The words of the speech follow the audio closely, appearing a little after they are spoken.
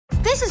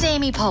This is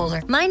Amy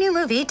Poehler. My new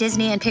movie,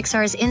 Disney and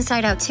Pixar's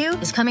Inside Out 2,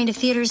 is coming to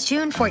theaters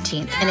June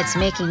 14th, and it's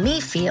making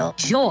me feel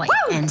joy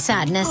and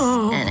sadness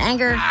and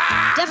anger,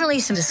 definitely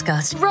some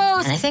disgust, and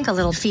I think a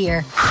little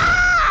fear.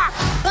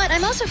 But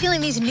I'm also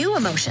feeling these new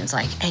emotions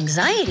like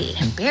anxiety,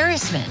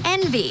 embarrassment,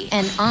 envy,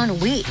 and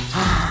ennui.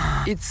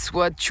 It's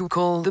what you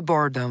call the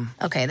boredom.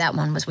 Okay, that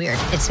one was weird.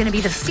 It's gonna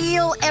be the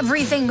feel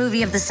everything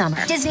movie of the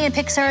summer. Disney and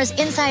Pixar's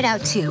Inside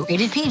Out 2,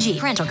 rated PG,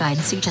 parental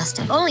guidance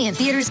suggested. Only in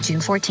theaters June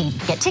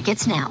 14th. Get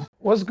tickets now.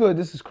 What's good?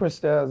 This is Chris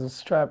Styles. This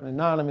is Trapping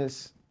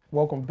Anonymous.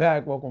 Welcome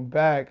back. Welcome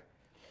back.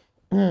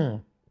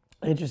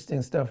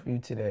 Interesting stuff for you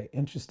today.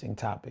 Interesting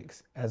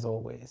topics, as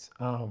always.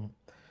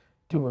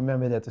 Do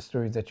remember that the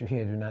stories that you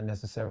hear do not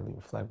necessarily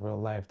reflect real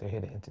life. They're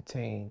here to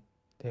entertain.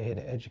 They're here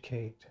to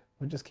educate.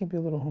 Or just keep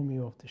your little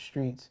homie off the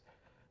streets.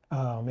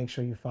 Make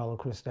sure you follow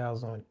Chris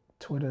Styles on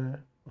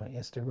Twitter, on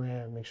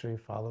Instagram. Make sure you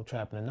follow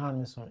Trapping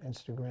Anonymous on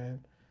Instagram.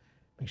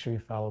 Make sure you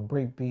follow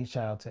Breakbeat.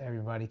 Shout out to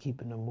everybody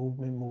keeping the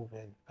movement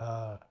moving.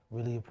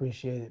 Really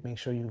appreciate it. Make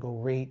sure you go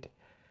rate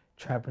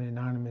Trapping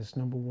Anonymous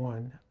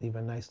 #1. Leave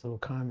a nice little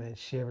comment.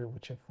 Share it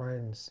with your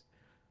friends.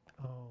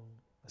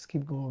 Let's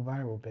keep going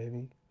viral,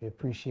 baby. We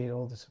appreciate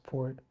all the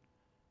support.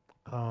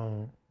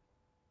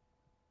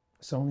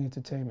 It's only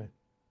entertainment.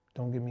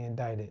 Don't get me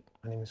indicted.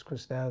 My name is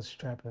Chris Styles,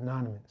 Trapping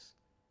Anonymous.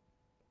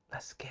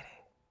 Let's get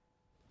it.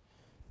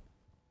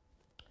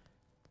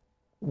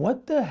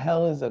 What the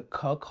hell is a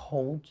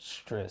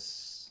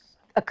cuckoldress?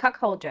 A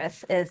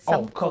cuckoldress is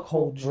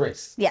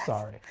cuckoldress. Yes.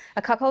 Sorry.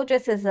 A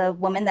cuckoldress is a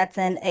woman that's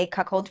in a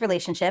cuckold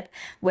relationship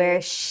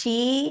where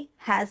she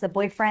has a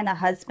boyfriend, a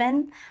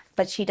husband,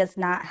 but she does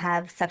not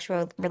have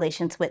sexual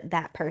relations with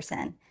that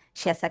person.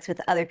 She has sex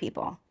with other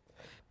people.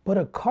 But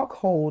a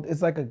cuckold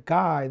is like a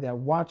guy that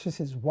watches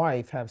his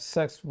wife have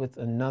sex with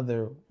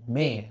another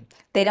man.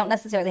 They don't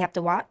necessarily have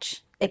to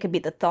watch. It could be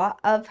the thought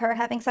of her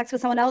having sex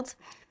with someone else.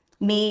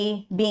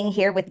 Me being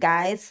here with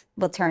guys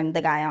will turn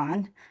the guy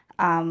on.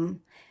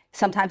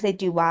 Sometimes they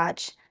do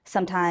watch.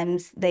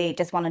 Sometimes they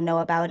just want to know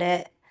about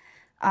it.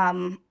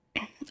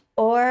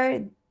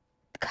 Or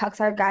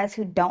cucks are guys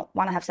who don't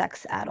want to have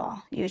sex at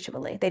all,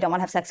 usually. They don't want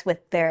to have sex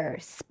with their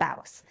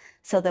spouse.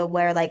 So they'll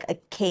wear like a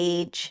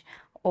cage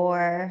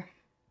or,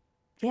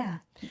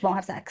 won't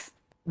have sex.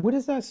 Where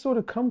does that sort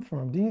of come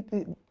from?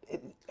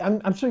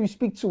 I'm sure you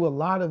speak to a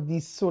lot of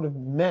these sort of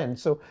men.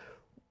 So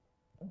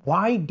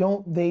why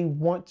don't they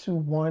want to,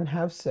 one,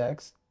 have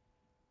sex?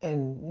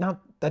 And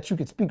not that you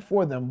could speak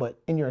for them, but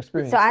in your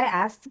experience. So I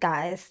asked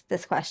guys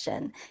this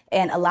question,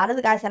 and a lot of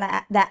the guys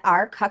that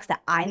are cucks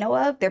that I know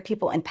of, they're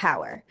people in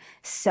power.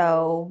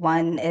 So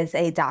one is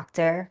a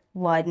doctor,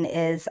 one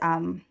is,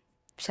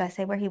 should I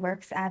say where he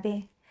works,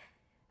 Abby?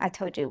 I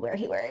told you where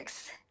he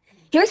works.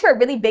 He works for a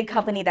really big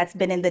company that's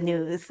been in the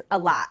news a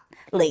lot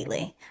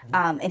lately,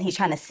 and he's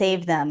trying to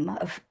save them.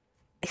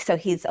 So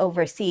he's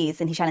overseas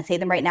and he's trying to save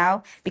them right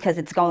now because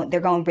they're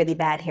going really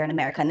bad here in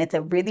America. And it's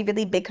a really,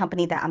 really big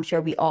company that I'm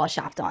sure we all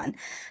shopped on.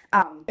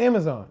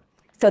 Amazon.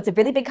 So it's a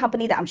really big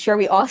company that I'm sure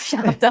we all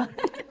shopped on.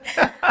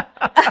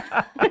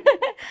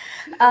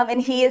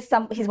 And he's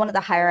one of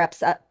the higher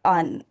ups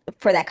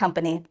for that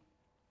company.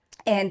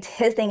 And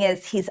his thing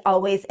is he's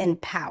always in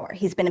power.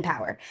 He's been in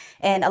power.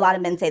 And a lot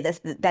of men say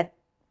this, that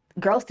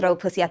girls throw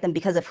pussy at them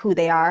because of who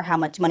they are, how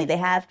much money they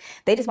have.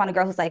 They just want a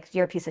girl who's like,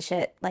 you're a piece of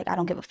shit. Like, I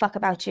don't give a fuck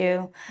about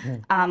you.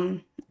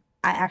 I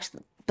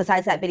actually,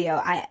 besides that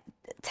video, I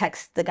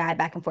text the guy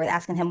back and forth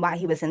asking him why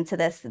he was into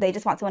this. They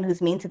just want someone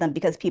who's mean to them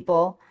because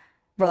people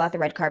roll out the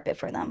red carpet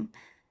for them.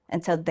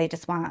 And so they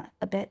just want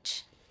a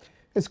bitch.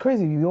 It's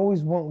crazy. You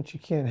always want what you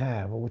can't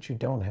have or what you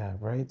don't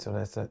have, right? So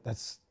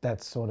that's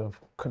sort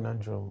of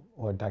conundrum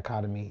or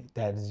dichotomy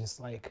that is just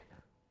like,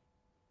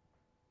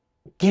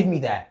 give me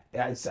that.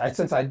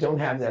 Since I don't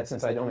have that,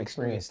 since I don't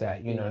experience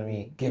that, you know what I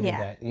mean? Give me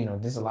that. You know,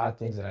 there's a lot of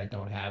things that I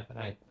don't have, and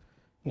I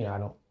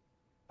don't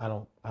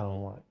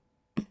want.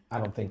 I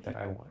don't think that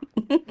I want.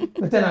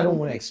 But then I don't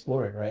want to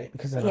explore it, right?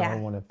 Because then I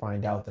don't want to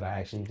find out that I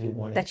actually do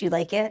want it. That you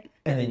like it.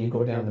 And then you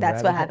go down the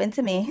That's what happened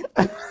to me.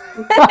 It's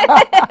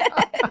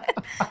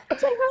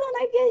like, hold on,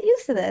 I get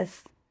used to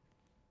this.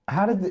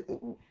 How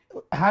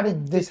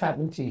did this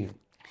happen to you?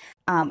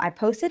 I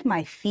posted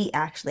my feet,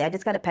 actually. I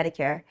just got a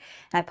pedicure. And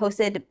I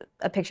posted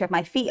a picture of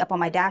my feet up on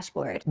my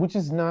dashboard. Which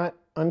is not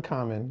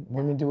uncommon.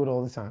 Women do it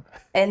all the time.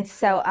 And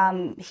so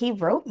he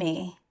wrote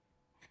me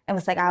and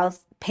was like, I'll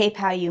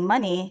PayPal you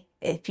money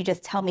if you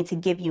just tell me to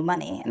give you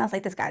money. And I was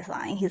like, this guy's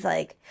lying. He's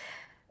like,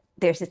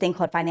 there's this thing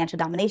called financial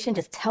domination.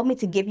 Just tell me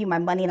to give you my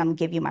money and I'm gonna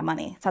give you my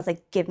money. So I was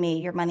like, give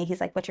me your money.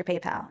 He's like, what's your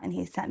PayPal? And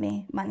he sent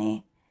me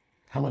money.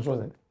 How much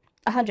was it?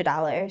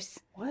 $100.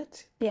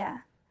 What? Yeah.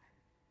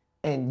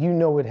 And you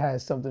know it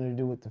has something to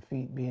do with the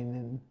feet being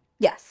in...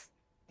 Yes.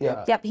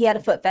 Yeah. Yep, he had a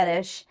foot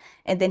fetish.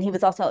 And then he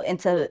was also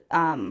into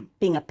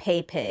being a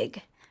pay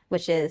pig,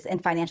 which is in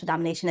financial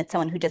domination. It's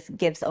someone who just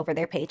gives over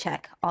their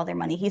paycheck, all their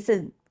money. He used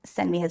to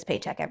send me his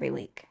paycheck every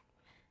week.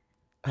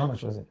 How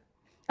much was it?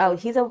 Oh,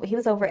 he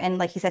was over in,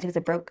 like he said, he was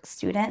a broke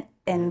student.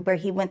 And where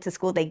he went to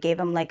school, they gave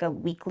him like a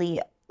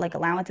weekly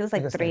allowance. It was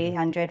like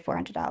 $300,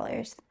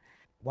 $400.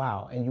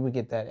 Wow, and you would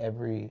get that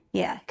every...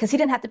 Yeah, because he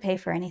didn't have to pay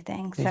for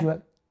anything. Did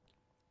So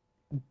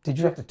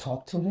you have to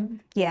talk to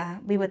him? yeah,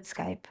 we would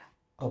Skype.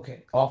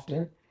 Okay,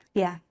 often?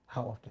 Yeah.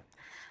 How often?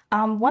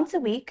 Once a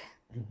week.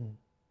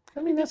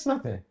 I mean, that's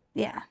nothing.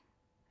 Yeah.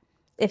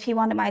 If he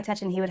wanted my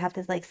attention, he would have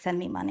to like send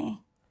me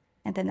money.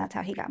 And then that's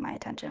how he got my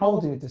attention. How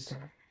old are you at this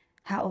time?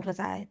 How old was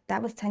I?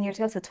 That was 10 years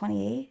ago, so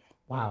 28.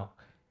 Wow.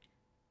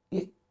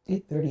 You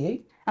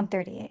 38? I'm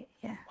 38,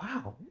 yeah.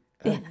 Wow.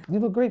 Yeah. You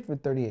look great for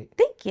 38.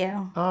 Thank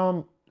you.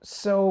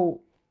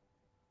 So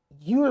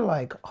you were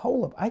like,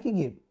 hold up, I could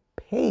get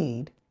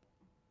paid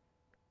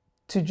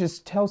to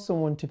just tell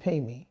someone to pay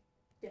me.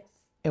 Yes.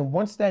 And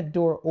once that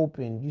door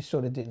opened, you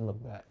sort of didn't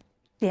look back.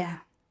 Yeah,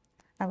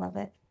 I love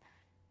it.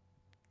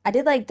 I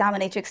did like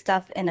dominatrix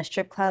stuff in a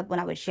strip club when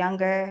I was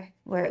younger,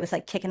 where it was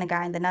like kicking a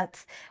guy in the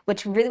nuts,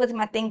 which really wasn't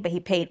my thing, but he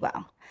paid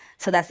well.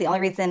 So that's the only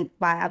reason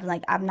why I was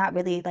like, I'm not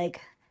really like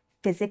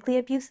physically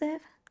abusive,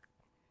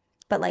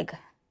 but like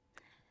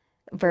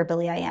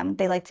verbally I am.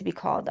 They like to be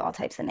called all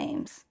types of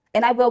names.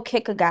 And I will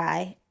kick a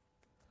guy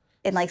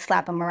and like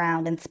slap him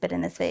around and spit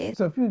in his face.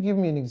 So if you give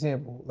me an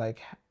example,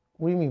 like,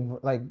 what do you mean?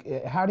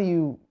 Like, how do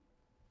you...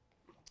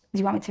 Do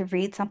you want me to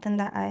read something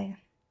that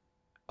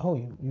Oh,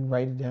 you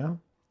write it down?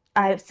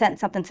 I sent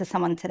something to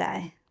someone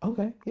today.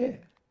 Okay, yeah.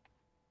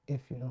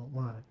 If you don't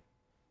mind.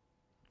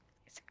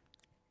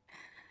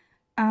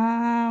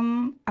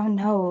 Oh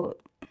no,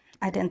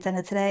 I didn't send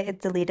it today.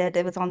 It's deleted.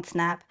 It was on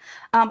Snap.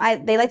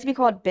 They like to be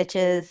called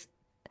bitches.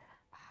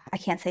 I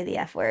can't say the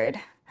F word.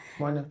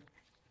 Why not?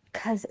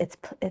 Cause it's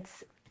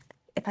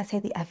if I say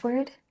the F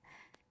word,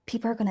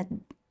 people are gonna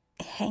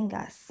hang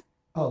us.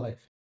 Oh, like...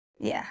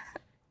 Yeah.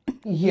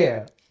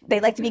 Yeah. They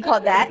like to be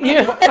called that.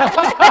 Yeah.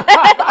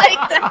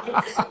 Like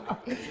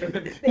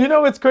that. You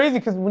know, it's crazy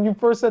because when you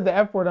first said the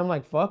F word, I'm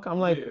like, fuck. I'm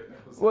like,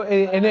 well,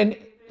 and then,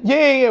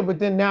 yeah. But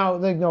then now,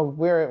 like, no,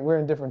 we're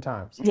in different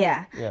times.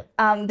 Yeah. Yeah.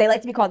 They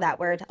like to be called that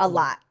word a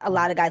lot. A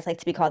lot of guys like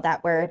to be called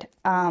that word.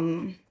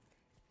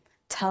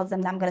 Tells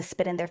them that I'm gonna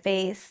spit in their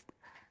face,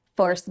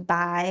 force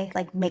buy,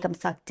 like make them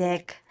suck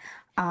dick.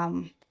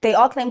 They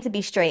all claim to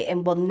be straight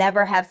and will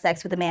never have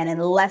sex with a man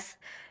unless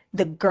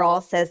the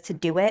girl says to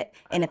do it,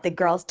 and if the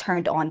girl's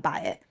turned on by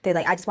it. They're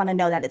like, I just want to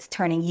know that it's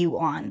turning you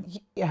on.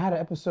 I had an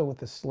episode with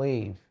a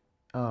slave,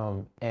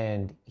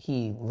 and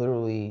he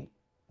literally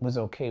was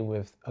okay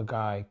with a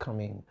guy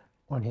coming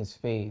on his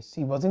face.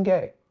 He wasn't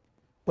gay,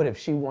 but if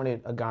she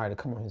wanted a guy to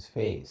come on his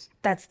face.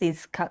 That's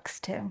these cucks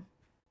too.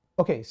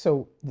 Okay,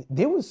 so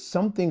there was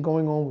something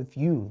going on with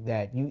you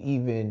that you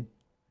even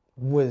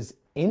was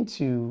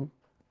into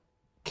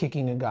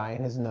kicking a guy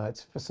in his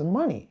nuts for some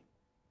money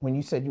when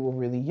you said you were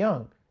really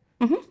young.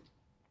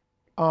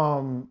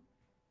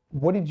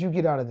 What did you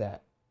get out of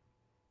that?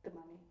 The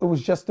money. It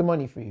was just the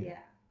money for you? Yeah.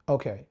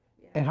 Okay.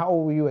 Yeah. And how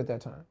old were you at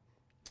that time?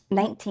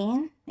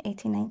 18,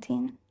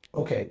 19.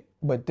 Okay,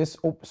 but this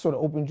sort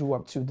of opened you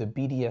up to the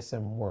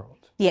BDSM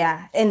world.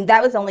 Yeah, and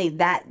that was only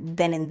that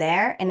then and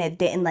there, and it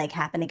didn't like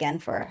happen again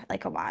for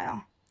like a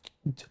while.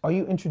 Are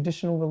you in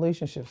traditional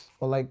relationships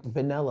or like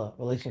vanilla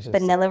relationships?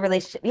 Vanilla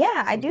relationship.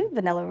 Yeah, I do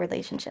vanilla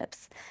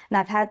relationships, and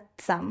I've had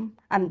some.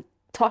 I'm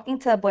talking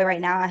to a boy right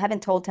now. I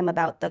haven't told him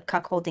about the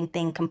cuckolding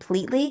thing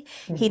completely.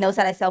 He knows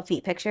that I sell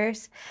feet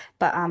pictures,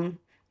 but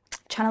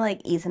trying to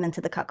like ease him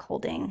into the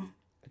cuckolding.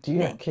 Do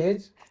you have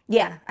kids?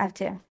 Yeah, I have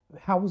two.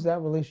 How was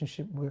that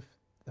relationship with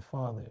the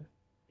father?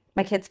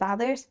 My kids'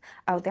 fathers?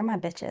 Oh, they're my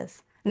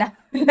bitches. No,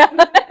 no.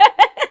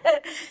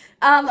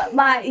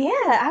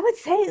 I would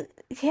say,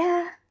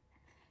 yeah.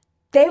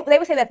 They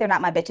would say that they're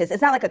not my bitches.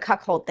 It's not like a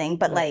cuckold thing,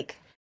 but like.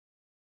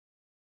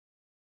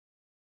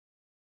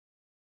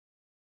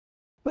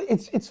 But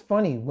it's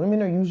funny.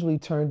 Women are usually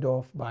turned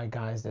off by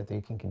guys that they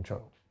can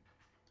control.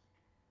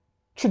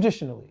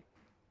 Traditionally.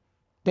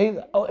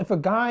 If a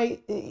guy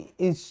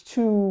is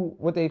too,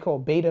 what they call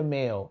beta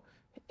male,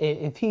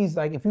 if he's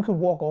like, if you could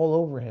walk all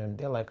over him,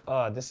 they're like,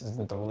 oh, this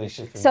isn't the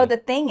relationship for me. So the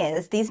thing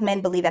is, these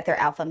men believe that they're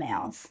alpha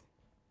males.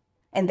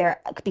 And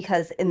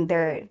because in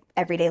their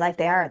everyday life,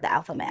 they are the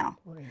alpha male.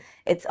 Right.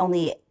 It's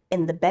only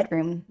in the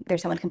bedroom, they're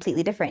someone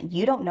completely different.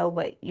 You don't know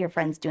what your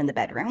friends do in the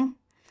bedroom.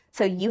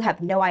 So you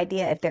have no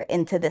idea if they're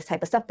into this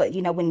type of stuff. But,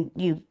 you know, when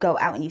you go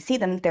out and you see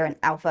them, they're an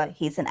alpha.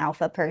 He's an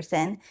alpha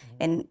person. Mm-hmm.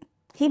 And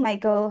he might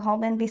go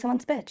home and be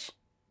someone's bitch.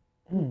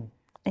 Mm.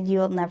 And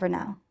you'll never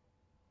know.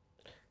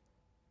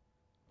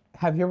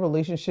 Have your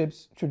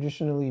relationships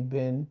traditionally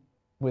been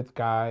with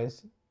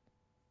guys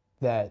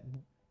that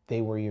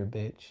they were your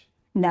bitch?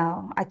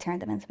 No, I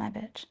turned them into my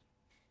bitch.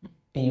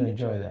 And you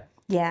enjoy that?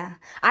 Yeah.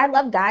 I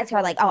love guys who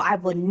are like, oh, I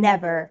would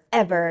never,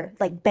 ever,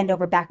 like, bend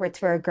over backwards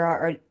for a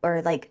girl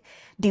or like,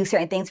 do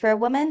certain things for a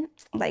woman.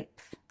 Like,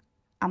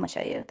 I'm going to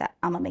show you that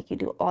I'm going to make you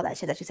do all that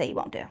shit that you say you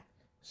won't do.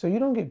 So you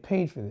don't get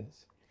paid for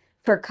this?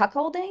 For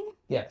cuckolding?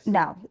 Yes.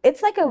 No.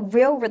 It's like a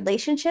real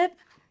relationship,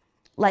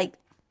 like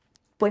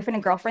boyfriend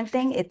and girlfriend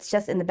thing. It's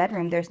just in the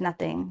bedroom. There's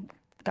nothing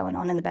going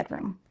on in the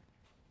bedroom.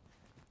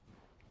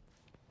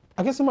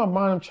 I guess in my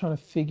mind, I'm trying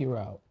to figure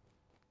out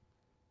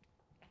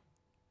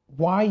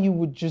why you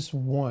would just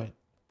want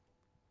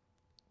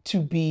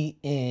to be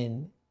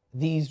in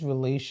these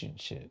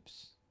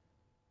relationships,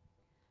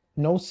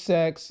 no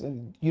sex,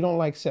 you don't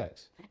like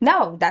sex.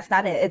 No, that's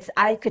not it. It's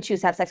I could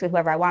choose to have sex with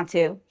whoever I want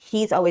to.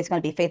 He's always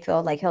going to be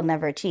faithful, like he'll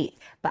never cheat.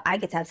 But I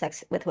get to have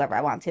sex with whoever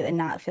I want to and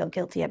not feel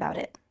guilty about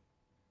it.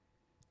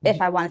 If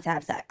I wanted to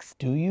have sex.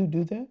 Do you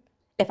do that?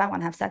 If I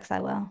want to have sex, I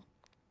will.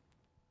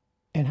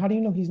 And how do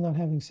you know he's not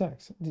having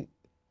sex?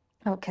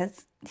 Oh,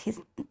 because he's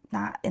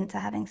not into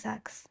having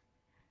sex.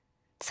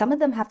 Some of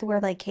them have to wear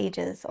like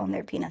cages on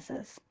their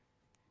penises.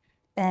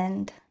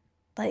 And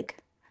like,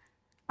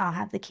 I'll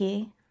have the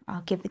key.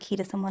 I'll give the key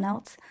to someone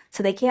else.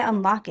 So they can't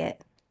unlock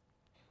it.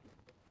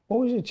 What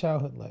was your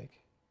childhood like?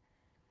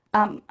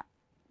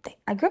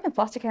 I grew up in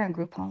foster care and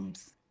group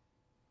homes.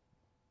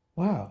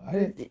 Wow,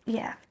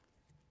 Yeah.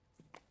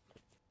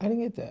 I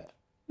didn't get that.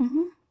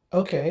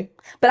 Okay,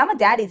 But I'm a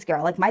daddy's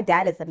girl. Like my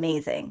dad is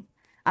amazing.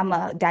 I'm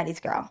a daddy's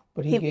girl.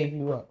 but he gave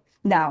you up.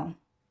 No,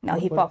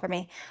 he What- fought for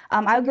me.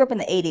 I grew up in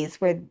the 80s,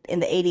 where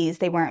in the 80s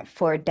they weren't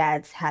for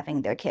dads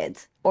having their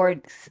kids, or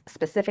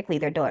specifically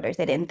their daughters.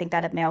 They didn't think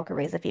that a male could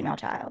raise a female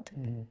child.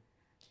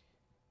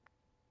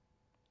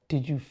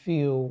 Did you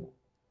feel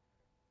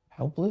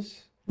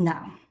helpless? No.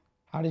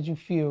 How did you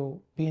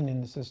feel being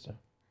in the system?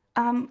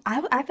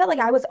 I felt like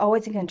I was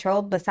always in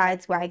control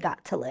besides where I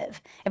got to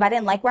live. If I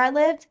didn't like where I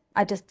lived,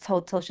 I just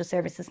told social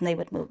services and they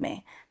would move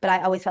me. But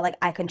I always felt like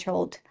I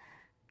controlled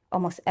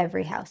almost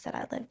every house that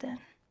I lived in.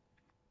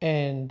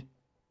 And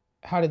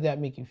how did that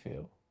make you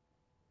feel?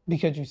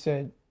 Because you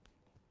said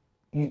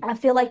I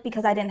feel like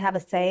because I didn't have a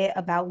say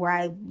about where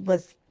I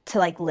was to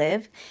like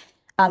live,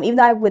 even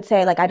though I would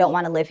say like I don't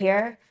want to live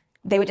here,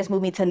 they would just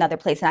move me to another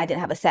place and I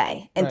didn't have a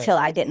say until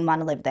I didn't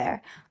want to live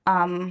there.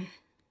 I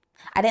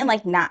didn't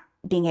like not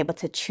being able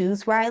to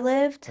choose where I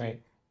lived,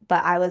 right.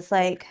 but I was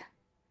like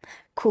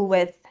cool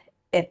with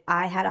if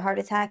I had a heart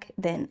attack,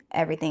 then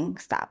everything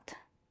stopped.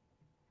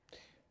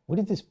 Where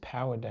did this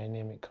power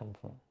dynamic come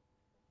from?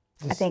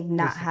 I think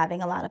not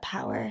having a lot of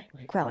power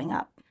Right. growing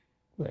up.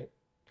 Right.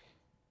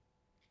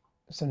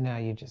 So now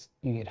you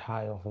get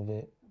high off of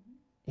it.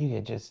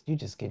 You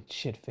just get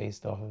shit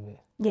faced off of it.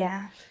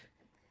 Yeah.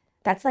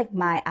 That's like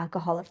my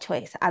alcohol of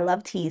choice. I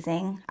love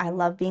teasing. I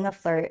love being a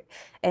flirt.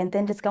 And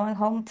then just going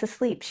home to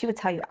sleep. She would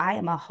tell you, I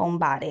am a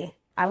homebody.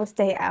 I would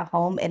stay at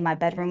home in my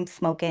bedroom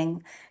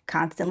smoking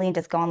constantly and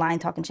just go online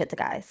talking shit to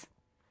guys.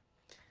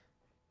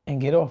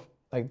 And get off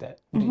like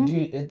that. Do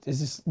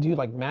you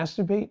like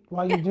masturbate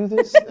while you do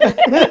this?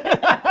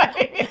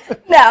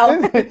 No.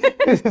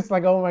 It's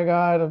like, oh my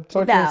God, I'm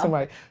torturing No.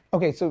 somebody.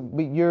 Okay, so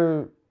but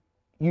you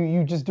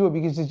just do it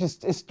because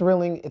it's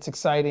thrilling, it's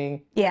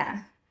exciting.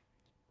 Yeah.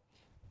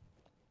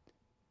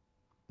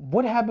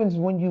 What happens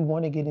when you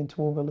want to get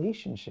into a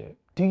relationship?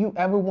 Do you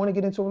ever want to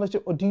get into a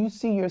relationship, or do you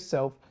see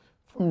yourself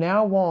from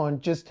now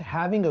on just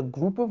having a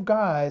group of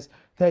guys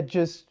that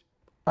just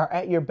are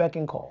at your beck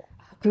and call?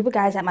 A group of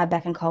guys at my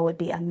beck and call would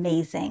be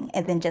amazing.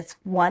 And then just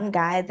one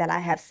guy that I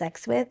have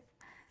sex with,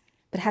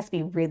 but it has to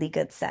be really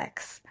good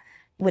sex,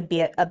 would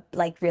be a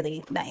like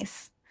really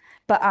nice.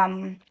 But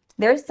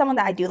there's someone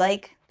that I do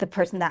like, the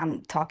person that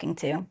I'm talking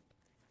to.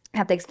 I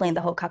have to explain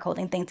the whole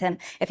cuckolding thing to him.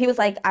 If he was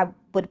like, I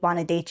would want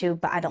to date you,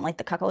 but I don't like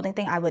the cuckolding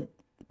thing, I would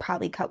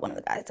probably cut one of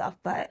the guys off.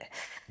 But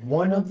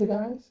One of the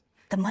guys?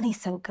 the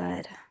money's so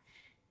good.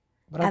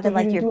 But I Having thought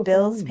you like didn't do your it for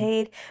bills money.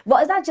 paid. Well,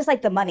 it's not just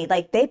like the money.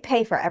 Like they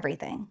pay for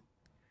everything.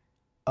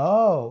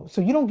 Oh,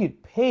 so you don't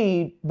get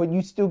paid, but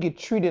you still get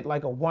treated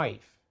like a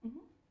wife.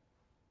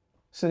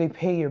 So they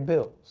pay your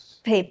bills.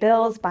 Pay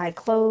bills, buy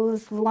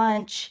clothes,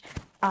 lunch.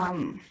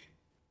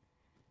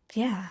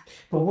 Yeah.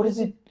 But what does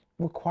it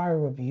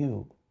require of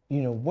you?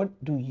 You know,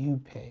 what do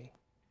you pay?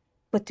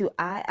 What do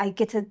I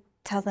get to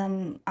tell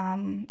them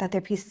that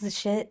they're pieces of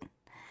shit,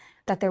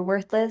 that they're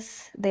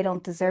worthless, they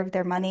don't deserve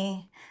their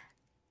money.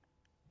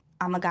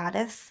 I'm a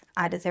goddess.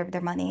 I deserve their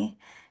money.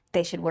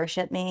 They should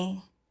worship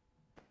me.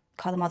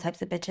 Call them all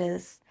types of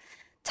bitches.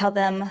 Tell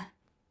them,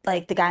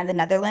 like the guy in the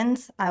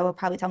Netherlands, I will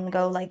probably tell him to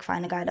go like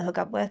find a guy to hook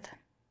up with,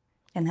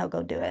 and he'll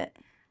go do it.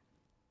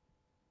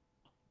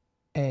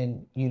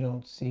 And you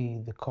don't see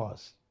the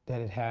cost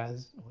that it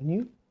has on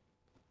you?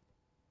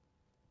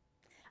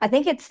 I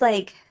think it's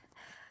like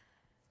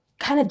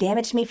kind of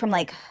damaged me from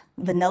like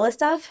vanilla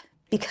stuff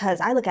because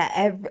I look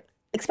at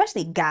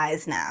especially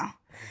guys now,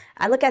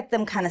 I look at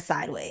them kind of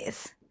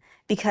sideways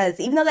because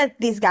even though that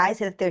these guys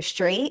say that they're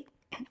straight,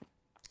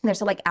 they're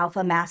so like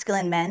alpha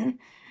masculine men,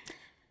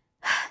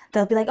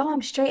 they'll be like, oh,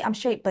 I'm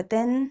straight. But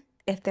then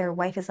if their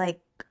wife is like,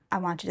 I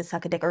want you to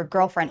suck a dick, or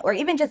girlfriend, or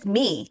even just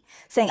me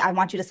saying, I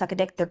want you to suck a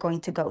dick, they're going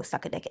to go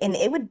suck a dick. And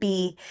it would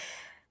be,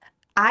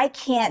 I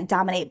can't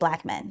dominate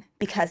black men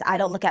because I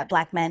don't look at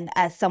black men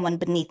as someone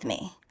beneath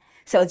me.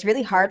 So it's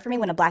really hard for me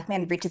when a black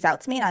man reaches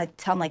out to me and I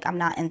tell him like, I'm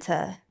not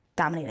into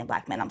dominating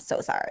black men. I'm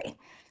so sorry.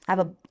 I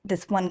have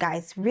this one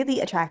guy's really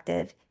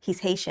attractive. He's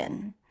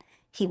Haitian.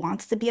 He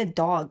wants to be a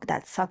dog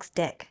that sucks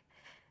dick.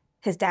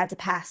 His dad's a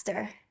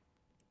pastor.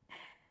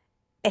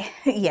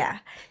 Yeah.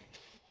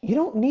 You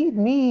don't need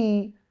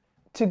me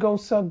to go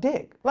suck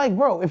dick. Like,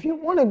 bro, if you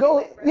want to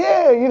go,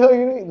 yeah, you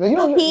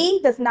don't. He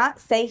does not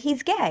say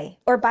he's gay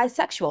or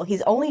bisexual.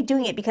 He's only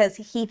doing it because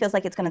he feels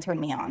like it's going to turn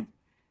me on.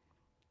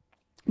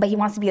 But he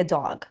wants to be a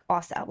dog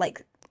also,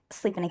 like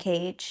sleep in a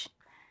cage.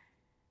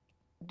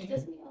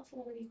 Doesn't he also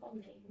already call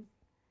names?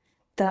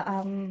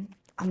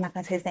 I'm not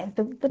going to say his name,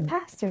 the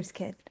pastor's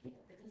kid. Doesn't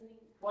he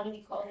want to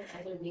be called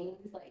other names?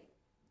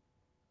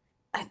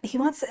 Like, He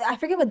wants, I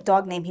forget what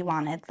dog name he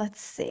wanted.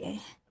 Let's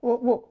see.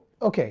 Well,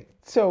 okay,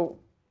 so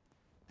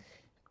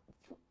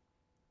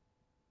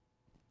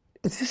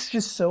this is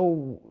just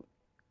so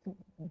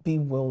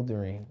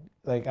bewildering.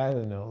 Like, I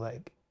don't know,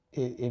 like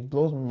it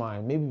blows my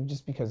mind. Maybe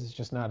just because it's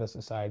just not a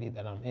society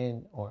that I'm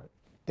in or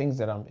things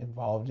that I'm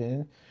involved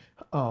in.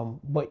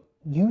 But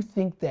you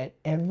think that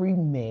every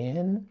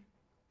man,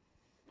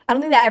 I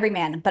don't think that every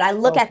man, but I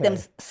look at them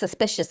Okay.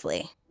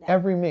 suspiciously.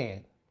 every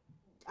man,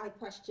 I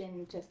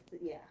question just,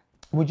 yeah.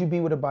 would you be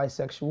with a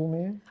bisexual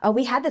man? Oh,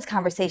 we had this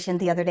conversation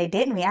the other day,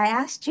 didn't we? I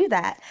asked you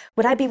that.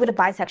 Would I be with a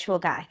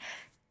bisexual guy?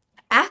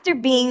 After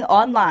being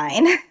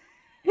online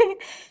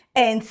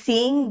and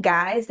seeing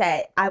guys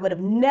that I would have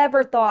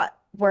never thought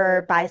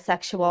were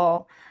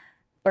bisexual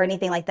or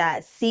anything like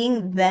that,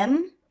 seeing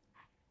them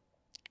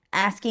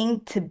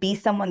asking to be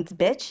someone's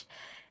bitch,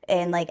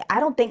 and like, I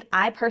don't think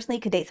I personally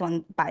could date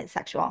someone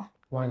bisexual.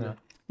 Why not?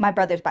 My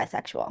brother's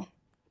bisexual.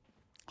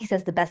 He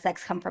says the best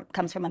sex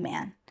comes from a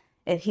man.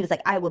 If he was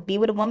like, I would be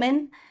with a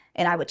woman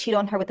and I would cheat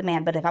on her with a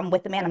man, but if I'm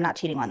with the man, I'm not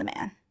cheating on the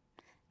man.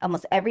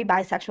 Almost every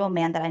bisexual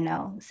man that I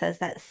know says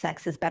that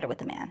sex is better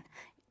with a man.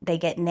 They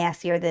get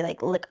nastier, they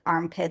like lick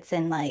armpits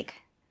and like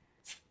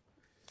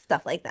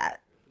stuff like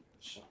that.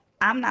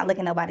 I'm not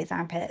licking nobody's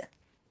armpit.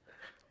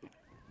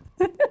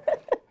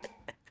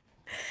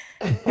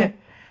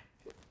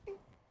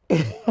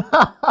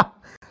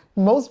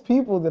 Most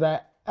people that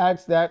I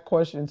ask that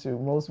question to,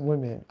 most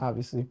women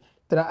obviously,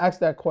 that I ask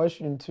that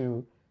question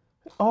to,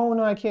 oh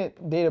no, I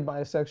can't date a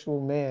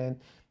bisexual man.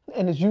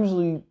 And it's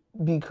usually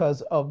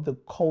because of the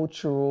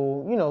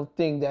cultural,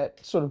 thing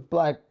that sort of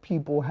black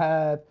people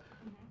have.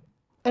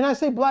 And I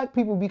say black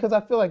people because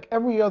I feel like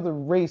every other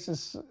race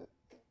is,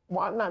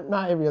 well,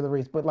 not every other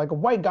race, but like a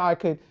white guy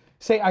could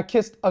say, I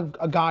kissed a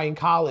guy in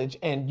college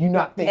and you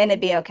not think And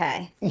it'd be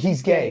okay.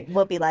 he's gay.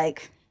 We'll be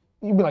like,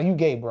 You'd be like, you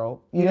gay, bro.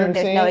 You know what I'm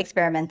there's saying? no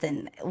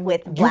experimenting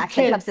with blacks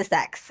when it can't- comes to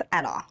sex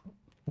at all.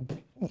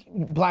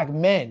 Black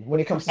men when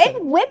it comes to sex.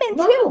 And women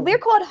too. We're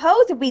called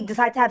hoes if we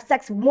decide to have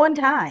sex one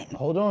time.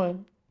 Hold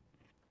on.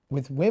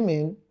 With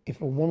women,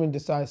 if a woman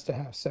decides to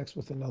have sex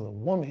with another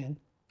woman,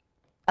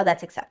 Oh,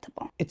 that's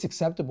acceptable. it's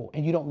acceptable,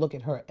 and you don't look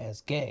at her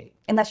as gay.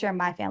 Unless you're in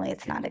my family,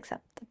 it's not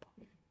acceptable.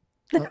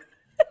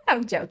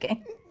 I'm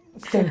joking.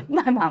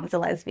 My mom's a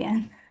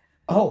lesbian.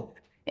 Oh,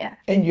 Yeah.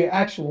 and your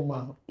actual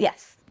mom.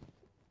 Yes.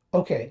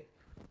 Okay,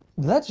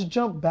 let's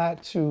jump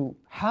back to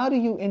how do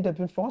you end up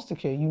in foster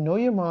care? You know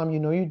your mom,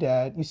 you know your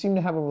dad. You seem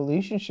to have a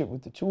relationship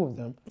with the two of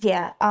them.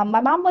 Yeah.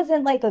 My mom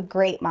wasn't like a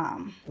great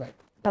mom, Right.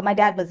 but my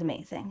dad was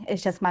amazing.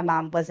 It's just my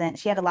mom wasn't,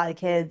 she had a lot of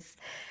kids.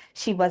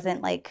 She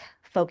wasn't like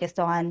focused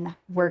on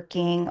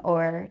working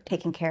or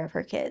taking care of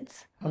her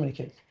kids. How many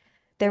kids?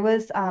 There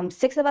was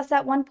 6 of us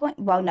at one point.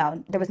 Well,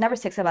 no, there was never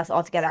 6 of us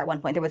all together at one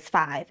point. There was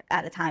 5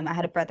 at a time. I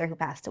had a brother who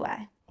passed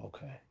away.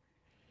 Okay.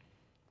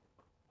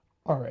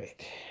 All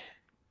right.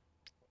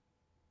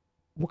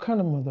 What kind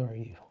of mother are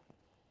you?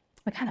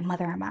 What kind of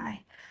mother am I?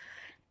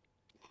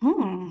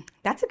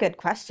 That's a good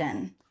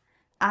question.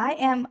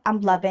 I'm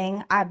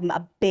loving. I'm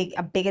a big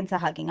into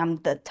hugging. I'm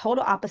the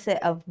total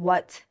opposite of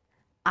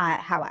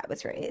how I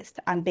was raised.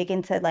 I'm big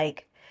into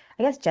like,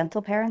 I guess,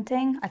 gentle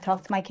parenting. I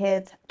talk to my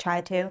kids,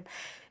 try to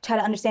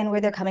understand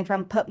where they're coming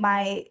from, put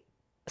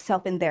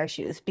myself in their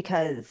shoes,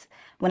 because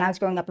when I was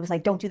growing up, it was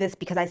like, don't do this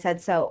because I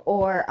said so.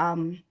 Or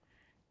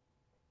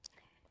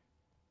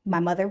my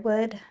mother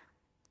would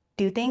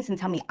do things and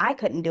tell me I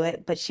couldn't do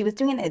it, but she was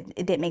doing it.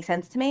 It didn't make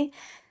sense to me.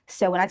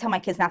 So when I tell my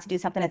kids not to do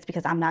something, it's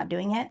because I'm not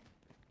doing it.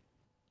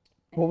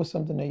 What was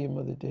something that your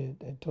mother did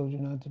that told you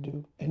not to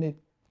do, and it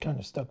kind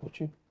of stuck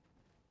with you?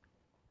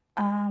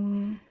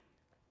 I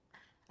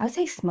would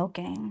say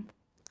smoking.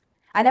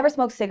 I never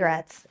smoked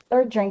cigarettes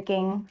or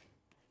drinking,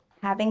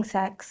 having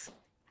sex.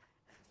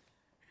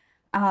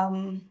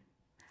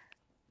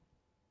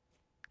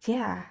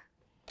 Yeah.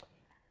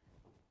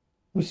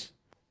 Was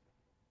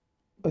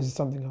it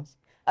something else?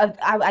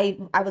 I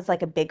was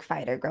like a big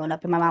fighter growing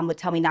up, and my mom would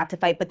tell me not to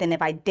fight. But then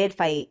if I did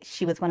fight,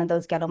 she was one of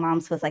those ghetto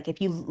moms who was like,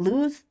 if you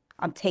lose,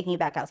 I'm taking you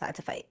back outside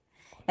to fight.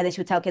 And then she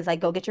would tell kids like,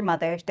 go get your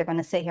mother. They're going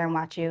to sit here and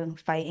watch you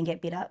fight and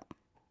get beat up.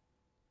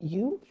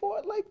 You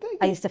fought like that?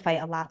 I used to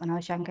fight a lot when I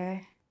was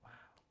younger.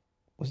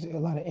 Was there a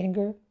lot of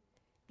anger?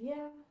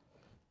 Yeah.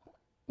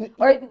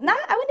 Or not,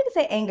 I wouldn't even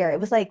say anger. It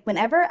was like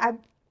whenever I,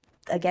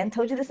 again,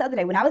 told you this the other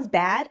day, when I was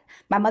bad,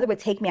 my mother would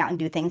take me out and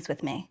do things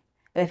with me.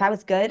 If I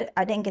was good,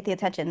 I didn't get the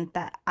attention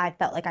that I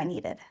felt like I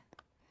needed.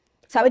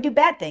 So I would do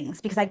bad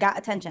things because I got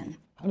attention.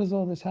 How does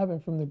all this happen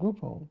from the group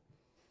home?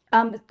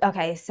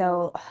 Okay,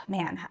 so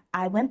man,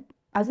 I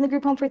was in the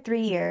group home for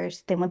 3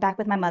 years, then went back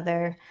with my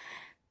mother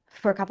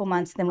for a couple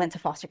months, then went to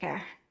foster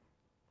care.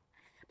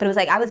 But it was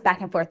like I was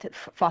back and forth,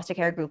 foster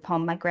care, group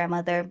home, my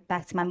grandmother,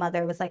 back to my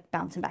mother. It was like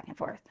bouncing back and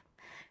forth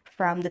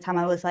from the time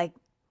I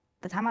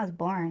was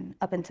born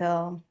up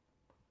until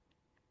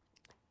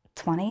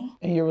 20.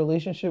 And your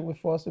relationship with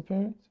foster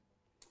parents?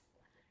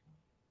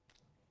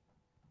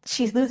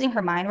 She's losing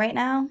her mind right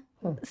now.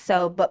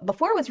 So, but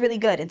before it was really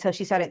good until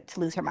she started to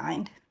lose her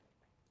mind.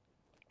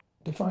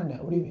 Define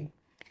that. What do you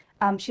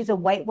mean? She's a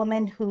white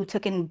woman who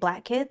took in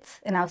black kids,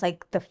 and I was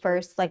like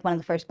one of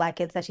the first black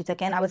kids that she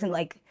took in. I wasn't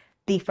like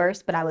the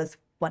first, but I was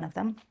one of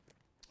them.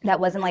 That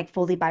wasn't like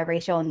fully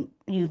biracial, and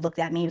you looked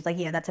at me, you was like,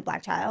 yeah, that's a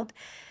black child.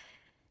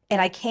 And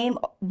I came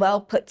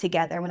well put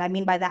together. What I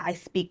mean by that, I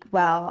speak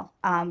well.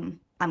 I'm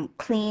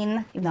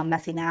clean, even though I'm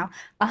messy now.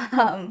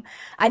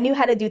 I knew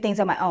how to do things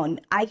on my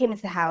own. I came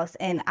into the house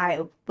and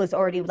I was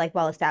already like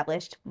well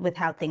established with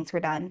how things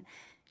were done.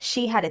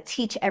 She had to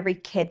teach every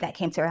kid that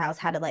came to her house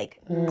how to like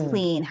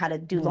clean, how to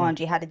do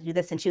laundry, how to do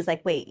this. And she was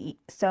like, wait,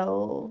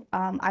 so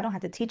I don't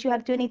have to teach you how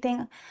to do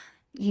anything?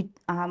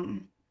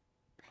 And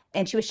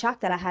she was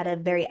shocked that I had a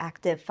very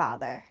active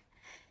father.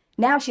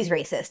 Now she's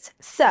racist.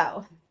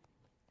 So,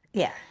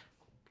 yeah.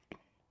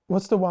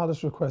 What's the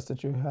wildest request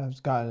that you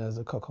have gotten as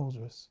a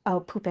cuckoldress?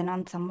 Oh, pooping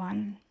on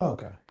someone. Oh,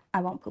 okay.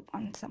 I won't poop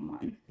on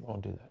someone. You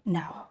won't do that.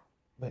 No.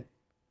 But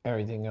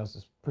everything else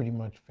is pretty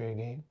much fair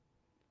game.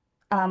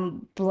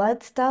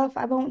 Blood stuff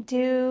I won't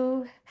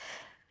do.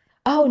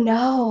 Oh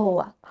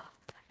no.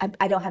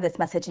 I don't have this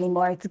message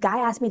anymore. This guy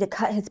asked me to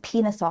cut his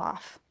penis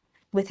off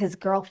with his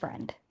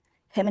girlfriend.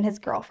 Him and his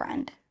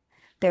girlfriend.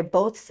 They're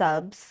both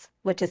subs,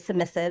 which is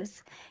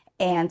submissives.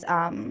 And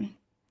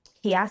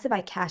he asked if I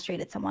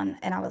castrated someone,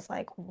 and I was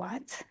like,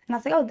 what? And I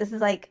was like, oh, this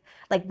is like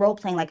role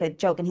playing, like a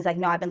joke. And he's like,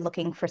 no, I've been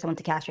looking for someone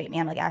to castrate me.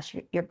 I'm like, ask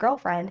your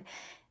girlfriend,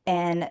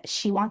 and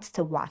she wants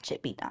to watch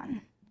it be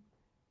done.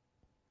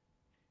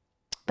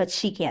 But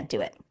she can't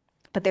do it.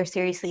 But they're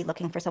seriously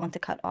looking for someone to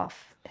cut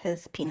off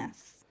his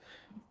penis.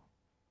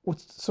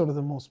 What's sort of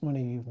the most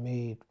money you've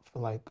made for,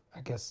 like,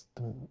 I guess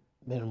the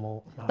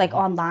minimal amount? Like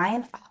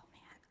online?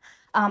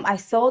 Oh man. I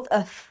sold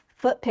a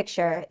foot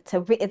picture.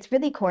 It's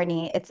really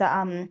corny. It's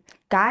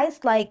guys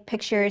like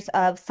pictures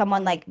of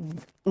someone like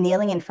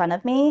kneeling in front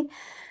of me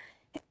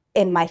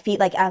in my feet,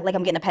 like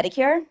I'm getting a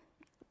pedicure.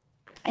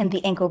 And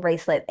the ankle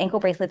bracelet. Ankle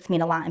bracelets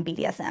mean a lot in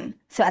BDSM.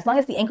 So as long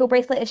as the ankle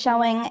bracelet is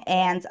showing,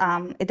 and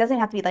it doesn't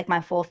have to be like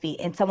my full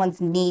feet, and someone's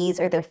knees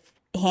or their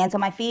hands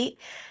on my feet,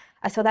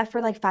 I sold that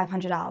for like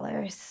 $500.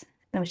 And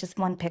it was just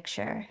one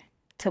picture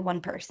to one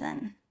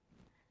person.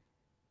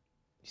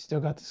 You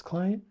still got this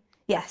client?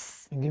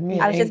 Yes. And give me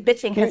I was just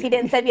bitching because he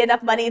didn't send me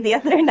enough money the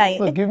other night.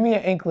 Look, give me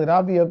an anklet.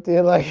 I'll be up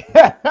there like,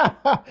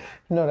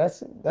 no,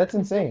 that's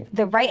insane.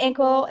 The right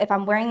ankle, if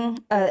I'm wearing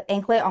an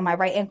anklet on my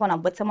right ankle and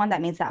I'm with someone,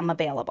 that means that I'm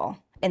available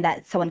and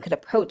that someone could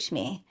approach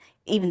me.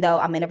 Even though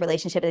I'm in a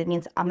relationship, it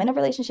means I'm in a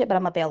relationship, but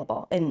I'm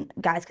available. And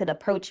guys could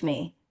approach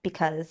me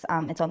because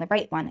it's on the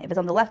right one. If it's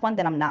on the left one,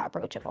 then I'm not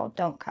approachable.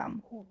 Don't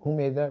come. Who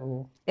made that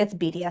rule? It's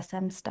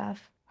BDSM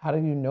stuff. How do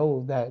you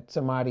know that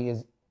somebody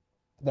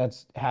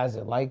has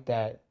it like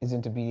that is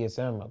into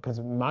BDSM? Because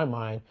in my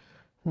mind,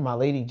 my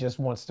lady just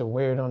wants to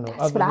wear it on the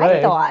other leg. That's what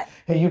I thought.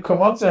 And you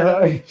come up to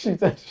her.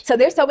 So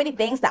there's so many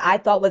things that I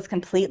thought was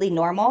completely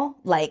normal.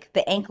 Like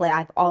the anklet,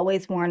 I've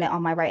always worn it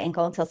on my right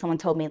ankle until someone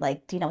told me,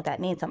 like, do you know what that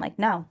means? I'm like,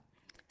 no.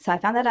 So I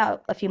found that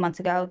out a few months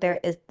ago. There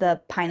is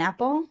the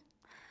pineapple.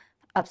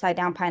 Upside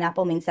down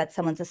pineapple means that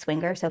someone's a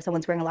swinger. So if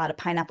someone's wearing a lot of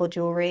pineapple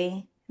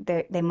jewelry,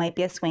 they might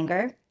be a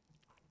swinger.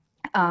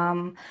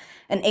 An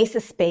ace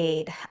of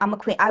spade. I'm a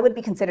queen. I would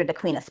be considered a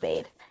queen of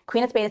spade.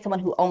 Queen of spade is someone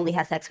who only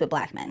has sex with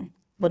black men,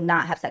 would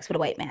not have sex with a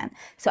white man.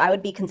 So I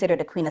would be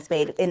considered a queen of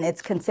spade. And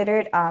it's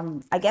considered,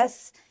 I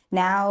guess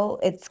now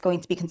it's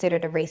going to be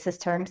considered a racist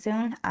term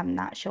soon. I'm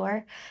not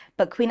sure.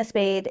 But queen of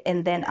spade.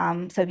 And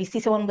then, so if you see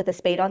someone with a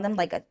spade on them,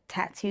 like a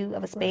tattoo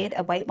of a spade,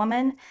 a white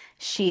woman,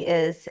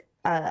 she's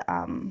a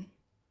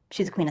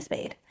queen of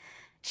spade.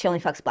 She only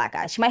fucks black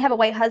guys. She might have a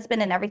white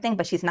husband and everything,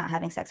 but she's not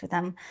having sex with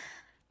them.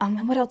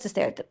 And what else is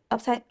there?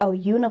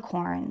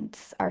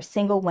 Unicorns are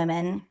single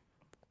women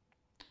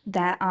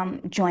that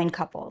join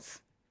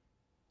couples.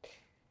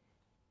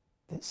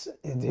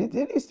 There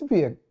needs to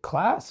be a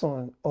class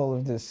on all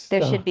of this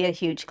There stuff. should be a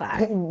huge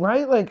class.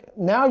 Right? Like,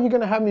 now you're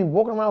going to have me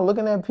walking around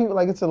looking at people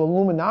like it's an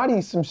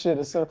Illuminati some shit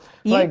or something.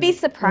 You'd like, be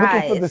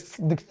surprised.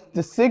 Looking for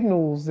the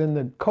signals and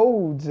the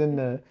codes and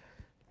the,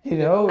 you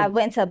know. I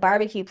went to a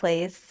barbecue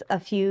place a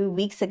few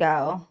weeks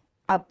ago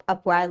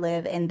up where I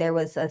live, and there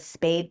was a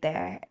spade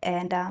there.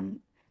 And I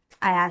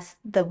asked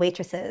the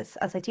waitresses,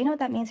 I was like, do you know what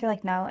that means? They're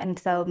like, no. And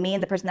so me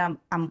and the person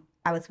that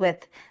I was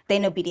with, they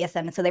know BDSM.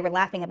 And so they were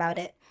laughing about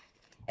it.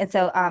 And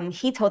so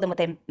he told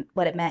them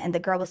what it meant. And the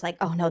girl was like,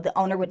 oh no, the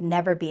owner would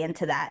never be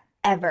into that,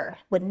 ever,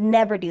 would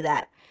never do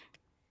that.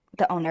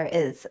 The owner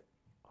is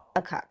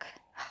a cuck,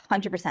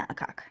 100% a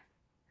cuck.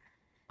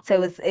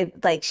 So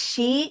like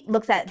she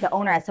looks at the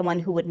owner as someone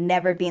who would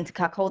never be into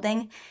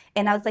cuckolding.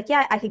 And I was like,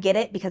 yeah, I could get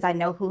it because I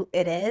know who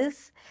it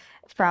is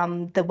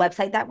from the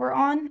website that we're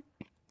on.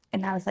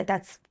 And I was like,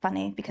 that's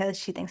funny because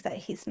she thinks that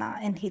he's not,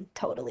 and he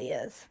totally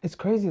is. It's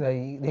crazy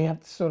that they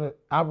have to sort of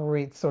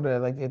operate sort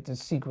of like at the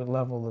secret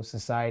level of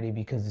society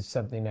because it's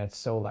something that's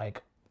so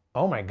like,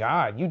 oh my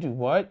God, you do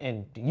what?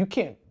 And you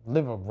can't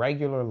live a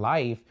regular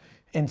life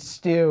and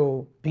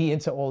still be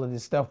into all of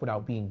this stuff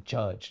without being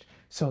judged.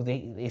 So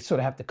they sort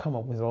of have to come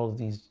up with all of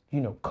these,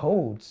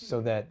 codes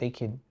so that they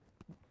can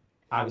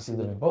obviously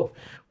live in both.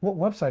 What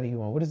website are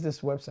you on? What is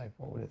this website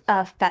for? What is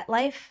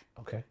FetLife,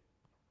 Okay.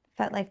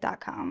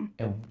 FetLife.com.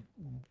 And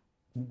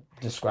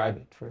describe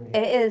it for me.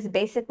 It is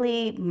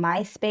basically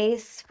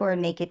MySpace for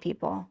naked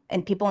people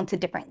and people into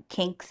different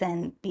kinks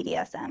and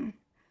BDSM.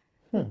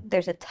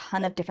 There's a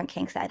ton of different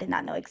kinks that I did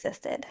not know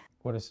existed.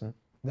 What is some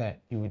that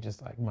you were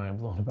just like mind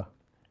blown about?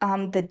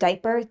 The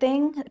diaper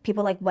thing,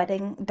 people like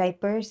wetting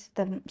diapers.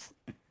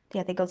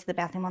 They go to the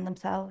bathroom on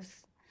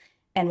themselves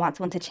and want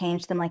someone to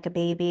change them like a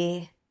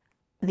baby.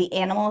 The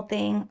animal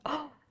thing,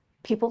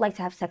 people like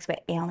to have sex with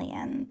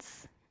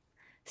aliens.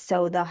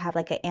 So they'll have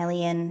like an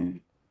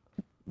alien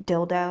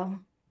dildo.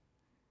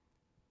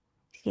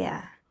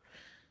 Yeah.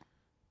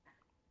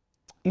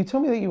 You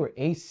told me that you were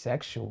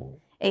asexual.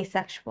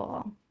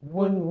 Asexual.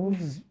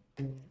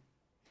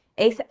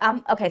 Okay, so I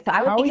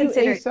would How be are you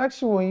considered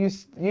asexual and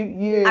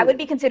you I would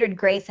be considered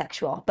gray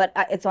sexual, but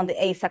it's on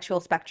the asexual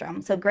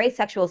spectrum. So gray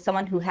sexual is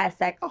someone who has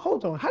sex. Oh,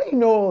 hold on. How do you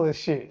know all this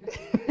shit?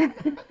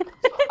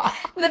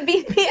 The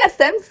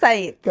BDSM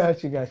site.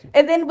 Got you.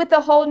 And then with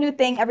the whole new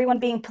thing, everyone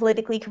being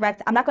politically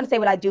correct, I'm not going to say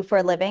what I do for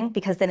a living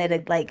because then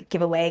it'd like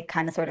give away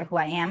kind of sort of who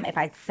I am if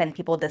I send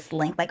people this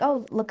link, like,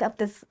 oh, look up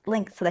this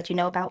link so that you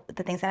know about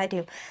the things that I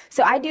do.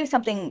 So I do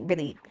something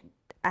really,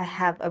 I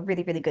have a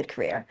really, really good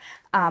career.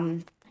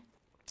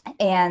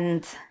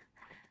 And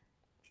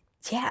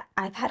yeah,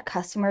 I've had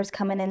customers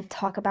come in and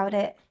talk about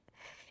it.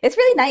 It's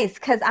really nice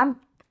because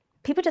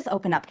people just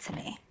open up to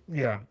me.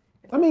 Yeah.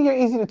 I mean, you're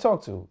easy to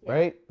talk to,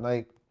 right?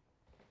 Like,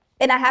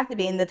 and I have to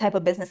be in the type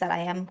of business that I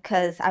am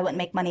because I wouldn't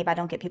make money if I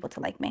don't get people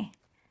to like me.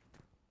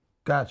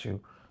 Got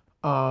you.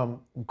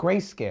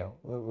 Grayscale.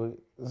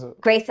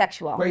 Gray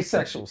sexual. Gray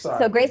sexual, sorry.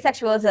 So gray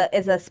sexual is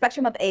a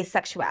spectrum of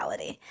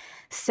asexuality.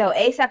 So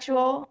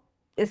asexual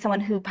is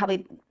someone who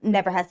probably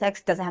never has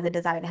sex, doesn't have the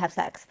desire to have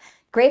sex.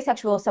 Gray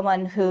sexual is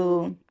someone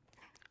who,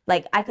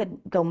 like, I could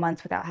go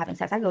months without having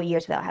sex. I could go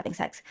years without having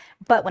sex.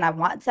 But when I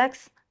want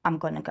sex, I'm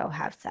going to go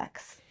have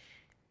sex.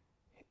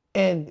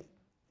 And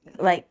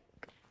like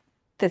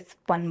this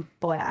one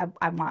boy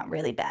I want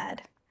really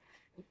bad.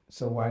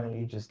 So why don't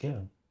you just get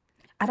him?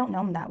 I don't know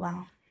him that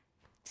well.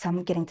 So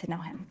I'm getting to know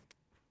him.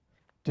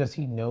 Does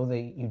he know that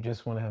you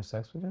just want to have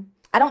sex with him?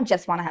 I don't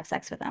just want to have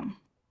sex with him.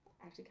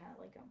 I actually kind of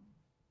like him.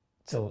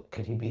 So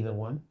could he be the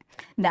one?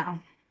 No.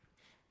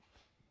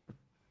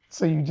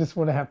 So you just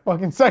want to have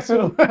fucking sex with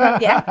him?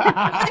 Yeah.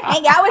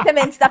 Hang out with him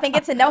and stuff and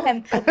get to know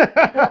him.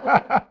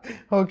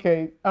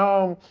 Okay.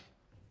 All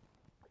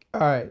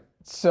right.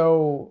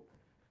 So.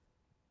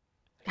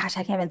 Gosh,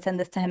 I can't even send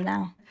this to him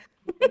now.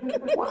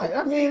 Why?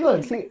 I mean,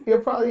 look, he'll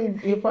probably.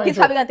 He's probably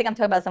gonna think I'm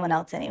talking about someone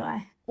else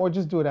anyway. Or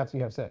just do it after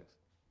you have sex.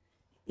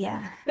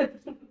 Yeah.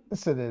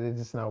 So that it's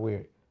just not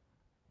weird.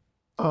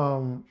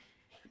 I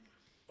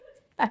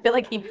feel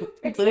like he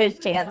blew his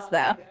chance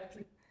though.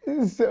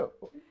 So,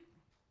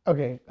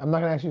 okay, I'm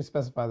not gonna ask you to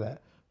specify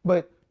that,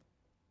 but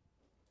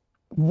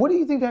what do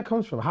you think that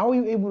comes from? How are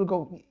you able to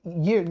go?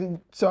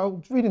 So I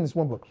was reading this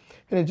one book,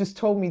 and it just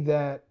told me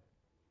that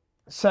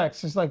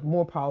sex is like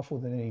more powerful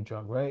than any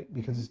drug, right?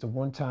 Because it's the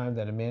one time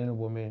that a man and a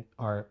woman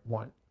are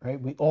one, right?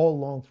 We all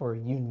long for a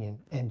union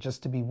and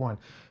just to be one.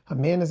 A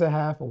man is a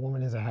half, a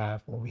woman is a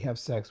half. When we have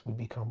sex, we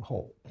become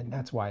whole, and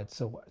that's why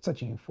it's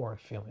such a euphoric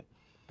feeling.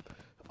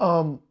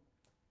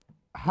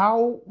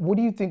 What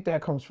do you think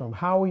that comes from?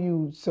 How are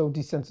you so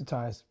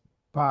desensitized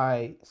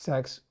by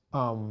sex?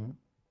 What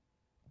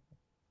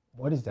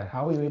is that?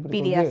 How are you able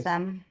to go years?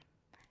 BDSM.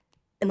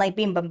 And like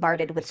being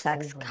bombarded with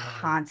sex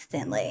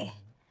constantly.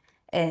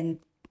 And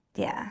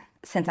yeah,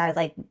 since I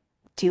like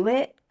do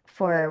it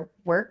for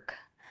work,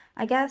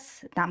 I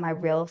guess, not my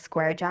real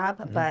square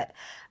job, but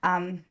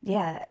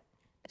yeah, it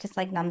just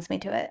like numbs me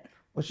to it.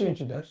 What's your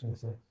introduction to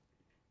sex?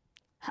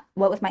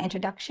 What was my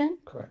introduction?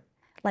 Correct.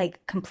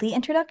 Like complete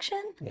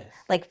introduction? Yes.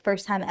 Like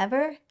first time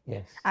ever?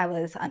 Yes. I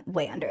was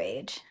way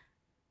underage,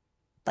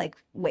 like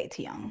way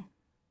too young.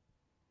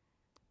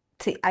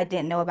 I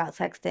didn't know about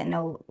sex, didn't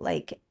know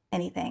like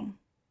anything.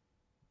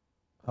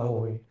 How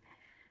old were you?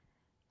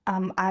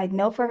 I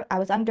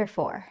was under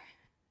 4.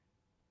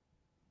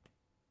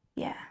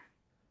 Yeah.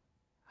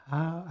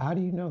 How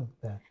do you know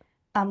that?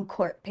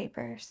 Court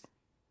papers.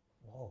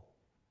 Whoa.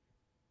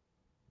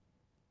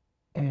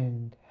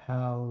 And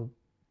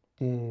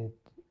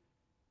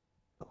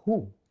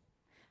who?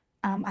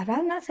 I'd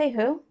rather not say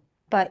who,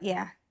 but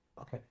yeah.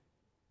 Okay.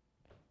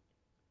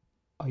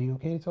 Are you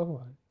okay to talk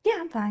about it? Yeah,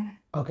 I'm fine.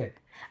 Okay.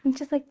 I'm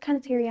just like kind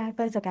of teary-eyed,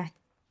 but it's okay.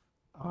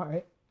 All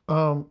right.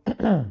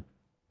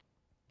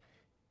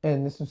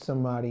 And this was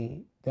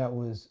somebody that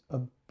was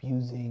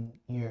abusing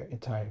your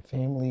entire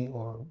family,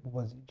 or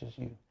was it just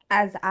you?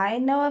 As I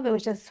know of, it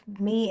was just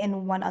me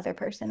and one other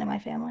person in my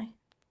family.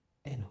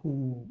 And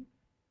who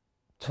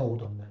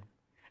told on them?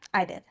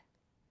 I did.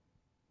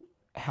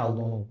 How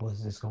long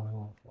was this going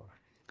on for?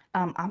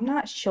 I'm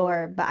not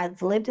sure, but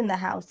I've lived in the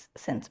house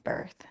since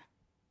birth.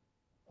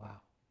 Wow.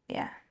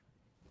 Yeah.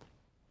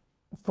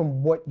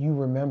 From what you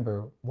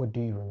remember, what do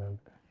you remember?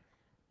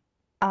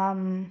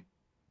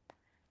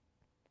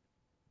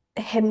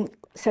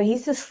 So he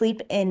used to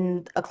sleep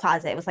in a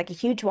closet. It was like a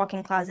huge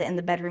walk-in closet in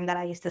the bedroom that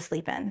I used to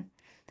sleep in.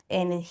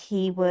 And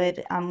he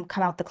would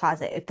come out the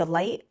closet. If the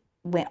light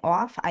went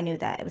off, I knew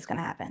that it was going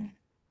to happen.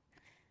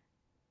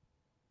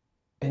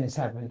 And it's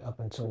happened up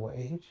until what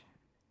age?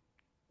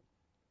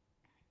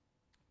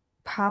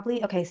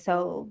 Probably, okay,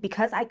 so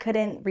because I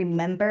couldn't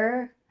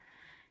remember,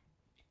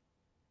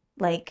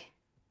 like,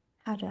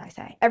 how did I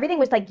say? Everything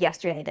was like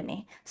yesterday to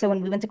me. So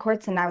when we went to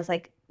courts and I was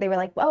like, they were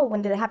like, oh,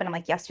 when did it happen? I'm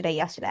like, yesterday.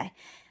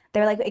 They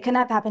were like, it couldn't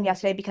have happened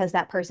yesterday because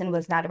that person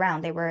was not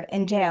around. They were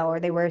in jail or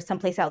they were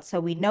someplace else. So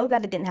we know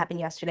that it didn't happen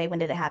yesterday. When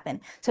did it happen?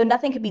 So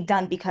nothing could be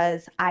done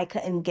because I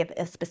couldn't give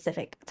a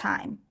specific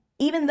time,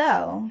 even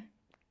though,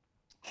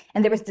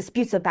 and there was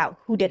disputes about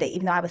who did it.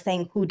 Even though I was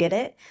saying who did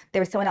it,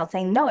 there was someone else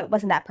saying, no, it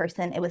wasn't that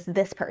person. It was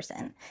this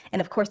person. And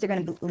of course, they're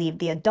going to believe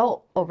the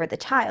adult over the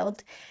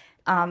child.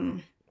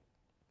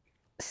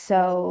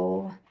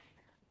 So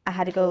I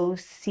had to go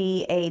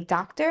see a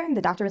doctor.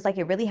 The doctor was like,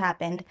 it really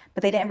happened,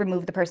 but they didn't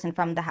remove the person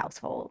from the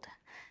household.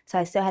 So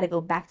I still had to go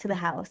back to the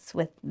house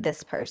with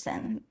this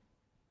person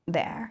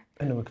there.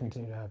 And it would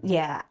continue to happen.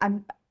 Yeah,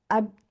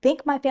 I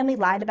think my family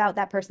lied about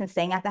that person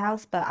staying at the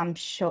house, but I'm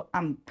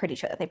pretty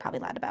sure that they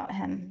probably lied about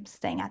him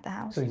staying at the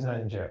house. So he's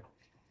not in jail?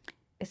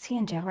 Is he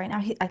in jail right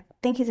now? I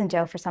think he's in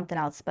jail for something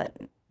else, but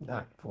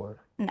Not for.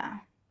 no. How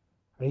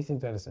do you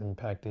think that has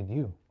impacted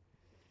you?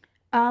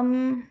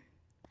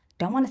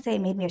 Don't want to say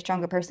it made me a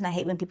stronger person. I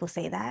hate when people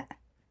say that.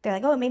 They're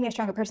like, oh, it made me a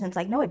stronger person. It's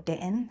like, no, it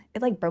didn't.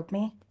 It like broke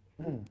me.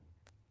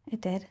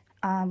 It did.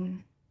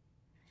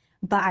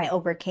 But I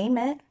overcame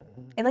it.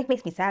 It like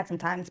makes me sad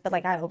sometimes, but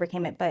like I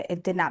overcame it, but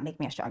it did not make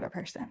me a stronger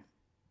person.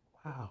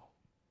 Wow.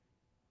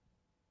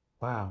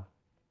 Wow.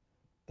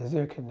 Is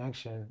there a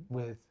connection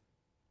with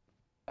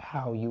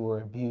how you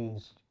were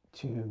abused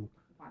to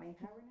Wanting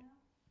power now?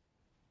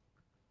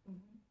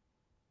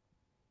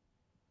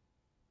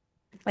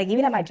 Like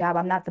even at my job,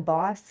 I'm not the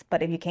boss,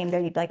 but if you came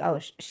there, you'd be like, oh,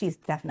 she's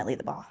definitely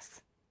the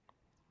boss.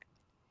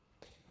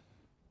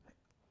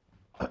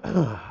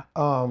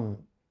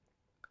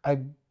 I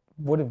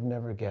would have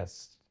never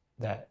guessed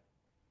that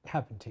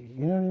happened to you.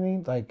 You know what I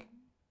mean? Like,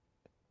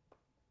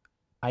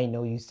 I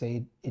know you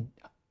say it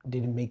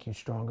didn't make you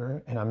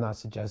stronger, and I'm not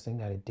suggesting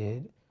that it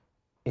did.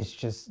 It's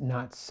just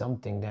not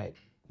something that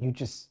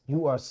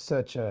you are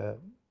such a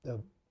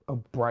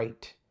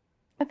bright,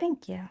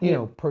 Thank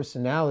you.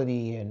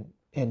 personality,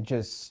 and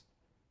just,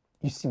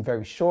 you seem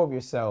very sure of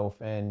yourself,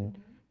 and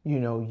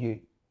you're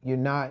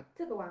not.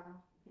 Took a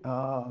while.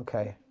 Oh,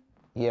 okay.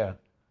 Yeah.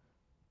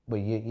 But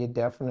you're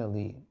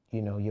definitely,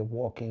 you're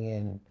walking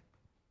in,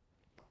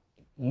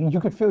 you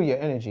could feel your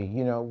energy,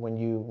 when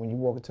you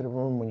walk into the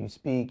room, when you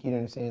speak, you know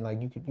what I'm saying? Like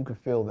you could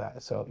feel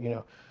that. So,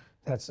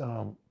 that's,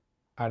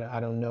 I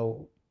don't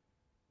know,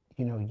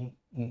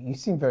 you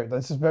seem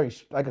this is very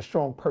like a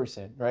strong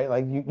person, right?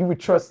 Like you would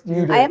trust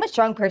you to. I am a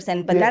strong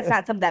person, but Yeah. that's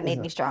not something that made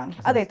me strong.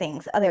 Other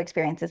things, other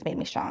experiences made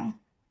me strong.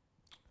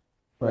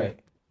 Right.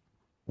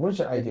 What does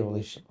your ideal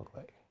relationship look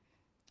like?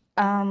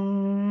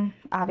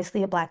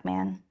 Obviously a black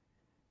man.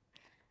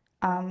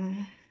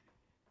 I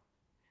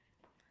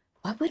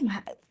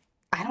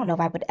don't know if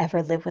I would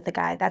ever live with a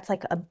guy. That's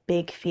like a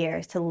big fear,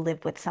 is to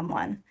live with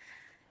someone.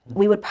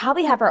 We would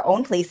probably have our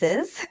own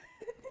places.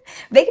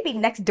 They could be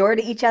next door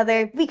to each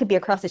other. We could be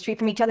across the street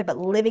from each other, but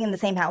living in the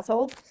same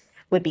household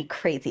would be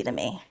crazy to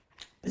me.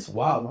 It's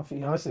wild. My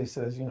fiance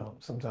says,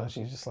 sometimes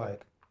she's just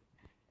like,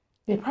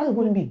 it probably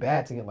wouldn't be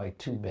bad to get like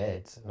 2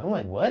 beds. And I'm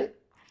like, what?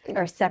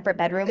 Or separate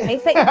bedroom. They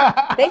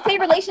say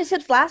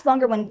relationships last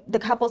longer when the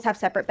couples have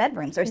separate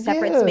bedrooms or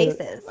separate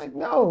spaces. Like,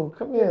 no,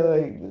 come here.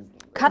 Like,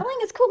 Cuddling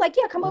is cool. Like,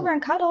 yeah, come over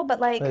and cuddle, but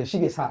like she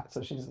gets hot,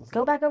 so she's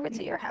go back over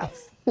to your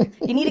house.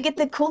 You need to get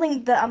the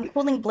cooling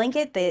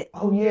blanket.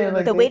 Oh yeah,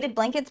 like the weighted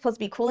blanket's supposed to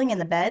be cooling in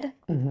the bed.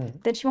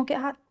 Then she won't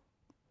get hot.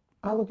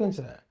 I'll look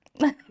into that.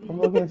 I'm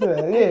looking into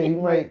that. Yeah,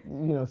 you might,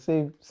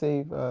 save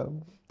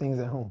things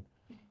at home.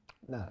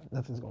 Nah,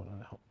 nothing's going on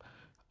at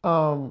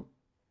home.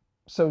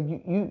 So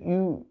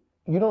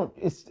you don't.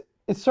 It's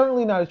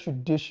certainly not a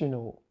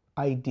traditional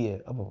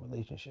idea of a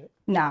relationship.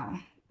 No,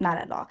 not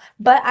at all.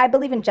 But I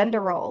believe in gender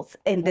roles,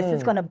 and this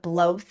is going to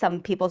blow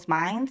some people's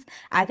minds.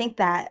 I think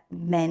that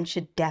men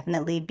should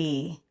definitely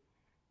be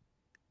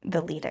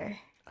the leader.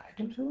 I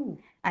do too.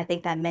 I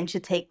think that men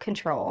should take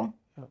control.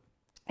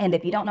 And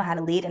if you don't know how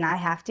to lead and I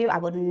have to, I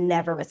will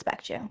never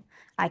respect you.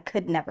 I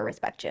could never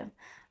respect you.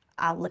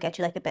 I'll look at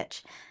you like a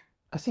bitch.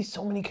 I see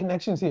so many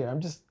connections here.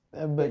 I'm just,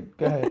 but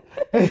go ahead.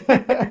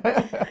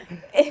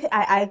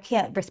 I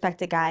can't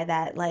respect a guy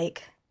that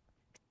like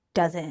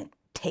doesn't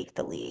take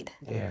the lead.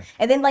 Yeah.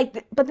 And then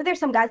but then there's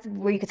some guys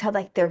where you could tell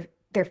like they're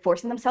they're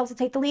forcing themselves to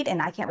take the lead,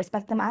 and I can't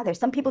respect them either.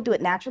 Some people do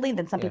it naturally, and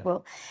then some Yeah.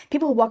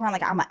 people who walk around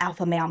like, I'm an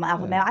alpha male, I'm an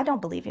alpha male. I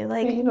don't believe you.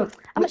 Like, Yeah, you know,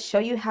 I'm gonna show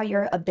you how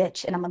you're a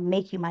bitch, and I'm gonna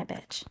make you my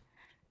bitch.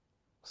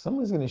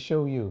 someone's gonna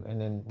show you, and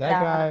then that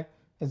Yeah. guy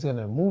is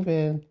gonna move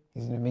in.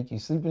 He's gonna make you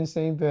sleep in the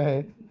same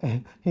bed.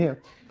 Yeah.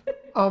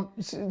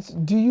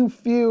 Do you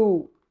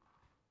feel?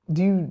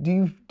 Do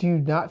you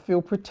not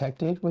feel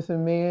protected with a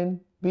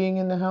man being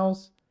in the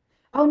house?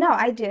 Oh no,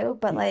 I do,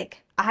 but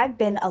like I've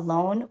been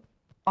alone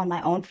on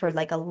my own for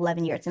like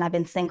 11 years, and I've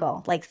been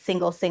single, like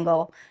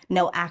single,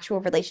 no actual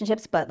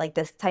relationships, but like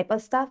this type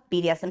of stuff,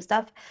 BDSM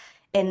stuff.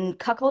 And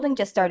cuckolding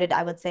just started,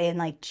 I would say, in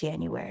like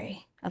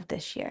January of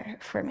this year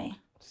for me,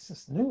 This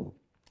is new.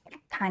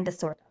 kind of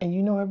sort of. And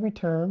you know, every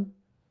term,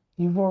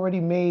 you've already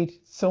made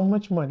so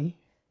much money.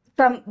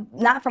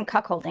 Not from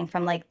cuckolding,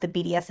 from like the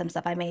BDSM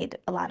stuff, I made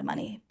a lot of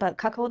money. But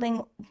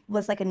cuckolding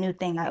was like a new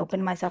thing. I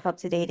opened myself up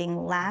to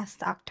dating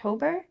last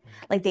October,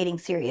 like dating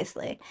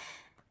seriously.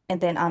 And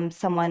then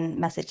someone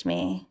messaged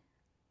me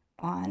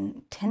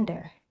on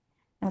Tinder.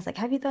 I was like,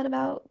 have you thought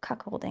about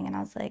cuckolding? And I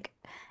was like,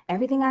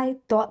 everything I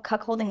thought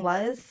cuckolding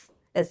was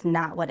is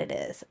not what it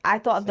is. I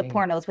thought of the Same.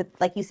 pornos with,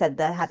 like you said,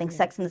 the having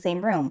sex in the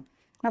same room.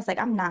 And I was like,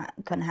 I'm not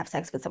gonna have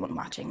sex with someone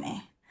watching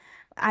me.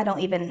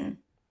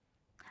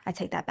 I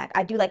take that back.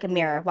 I do like a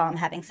mirror while I'm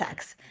having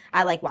sex.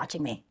 I like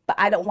watching me, but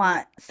I don't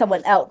want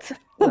someone else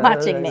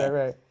watching me.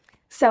 Right.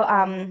 So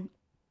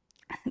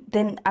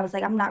then I was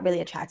like, I'm not really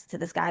attracted to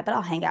this guy, but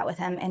I'll hang out with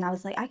him. And I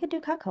was like, I could do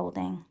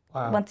cuckolding.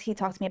 Wow. Once he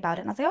talked to me about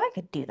it, and I was like, oh, I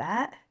could do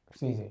that.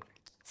 It's easy.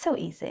 So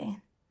easy.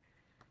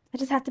 I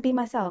just have to be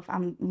myself.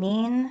 I'm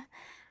mean.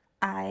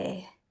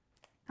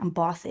 I'm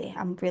bossy.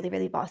 I'm really,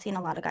 really bossy, and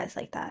a lot of guys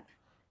like that.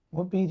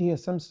 What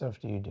BDSM stuff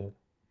do you do?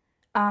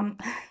 Um,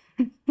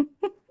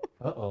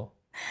 Uh-oh.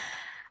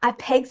 I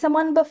pegged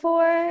someone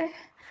before.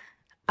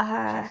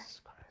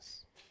 Jesus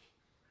Christ.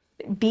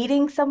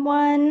 Beating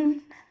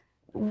someone,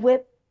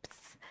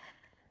 whips,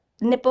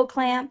 nipple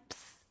clamps.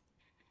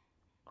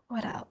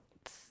 What else?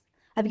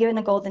 I've given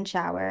a golden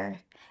shower.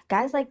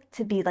 Guys like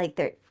to be like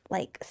their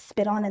like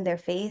spit on in their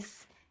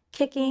face,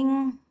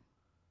 kicking.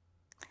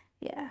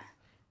 Yeah.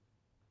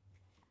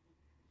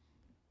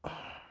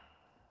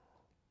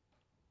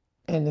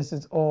 And this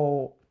is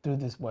all through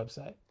this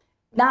website.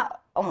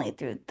 Not only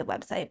through the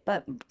website,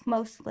 but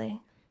mostly.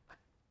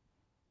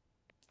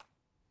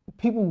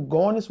 People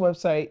go on this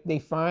website, they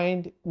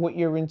find what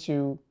you're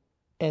into,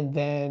 and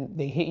then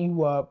they hit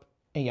you up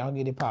and y'all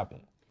get it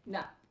popping.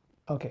 No.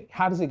 Okay,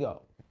 how does it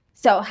go?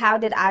 So how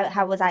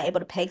was I able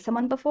to peg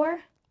someone before?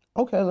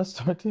 Okay, let's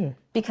start there.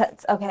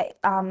 Because, okay,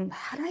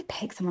 how did I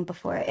peg someone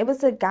before? It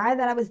was a guy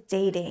that I was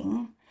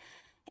dating,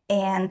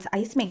 and I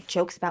used to make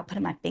jokes about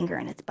putting my finger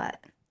in his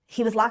butt.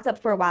 He was locked up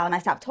for a while, and I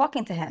stopped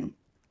talking to him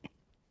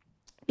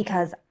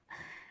because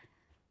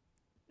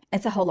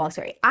it's a whole long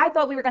story. I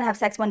thought we were going to have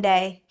sex one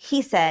day.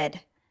 He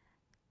said,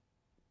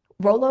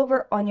 roll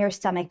over on your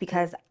stomach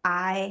because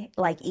I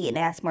like eating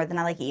ass more than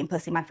I like eating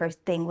pussy. My first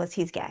thing was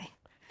he's gay.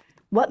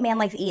 What man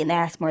likes eating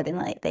ass more than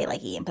they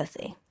like eating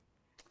pussy?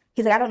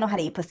 He's like, I don't know how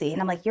to eat pussy.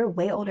 And I'm like, you're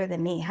way older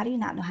than me. How do you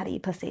not know how to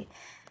eat pussy?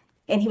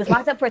 And he was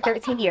locked up for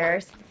 13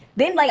 years.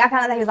 Then like I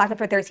found out that he was locked up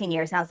for 13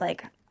 years. And I was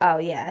like, oh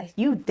yeah,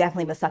 you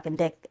definitely was sucking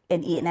dick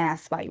and eating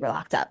ass while you were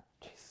locked up.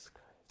 Jesus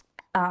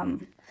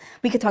Christ.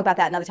 We could talk about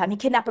that another time. He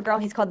kidnapped a girl.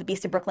 He's called the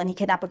Beast of Brooklyn. He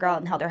kidnapped a girl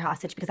and held her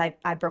hostage because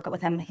I broke up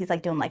with him. He's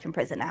like doing life in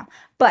prison now.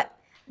 But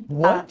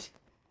What?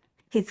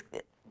 he's,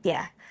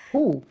 yeah.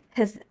 Who?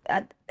 His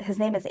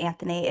name is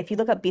Anthony. If you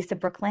look up Beast of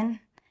Brooklyn,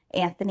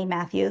 Anthony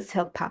Matthews,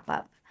 he'll pop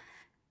up.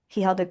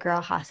 He held a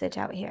girl hostage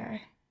out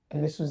here.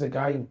 And this was the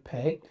guy you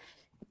pegged?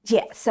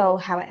 Yeah, so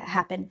how it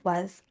happened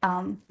was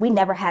we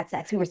never had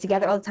sex. We were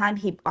together all the time.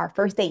 Our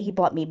first date, he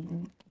bought me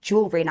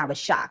jewelry and I was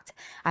shocked.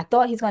 I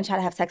thought he was going to try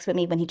to have sex with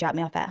me when he dropped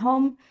me off at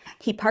home.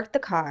 He parked the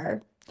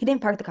car. He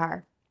didn't park the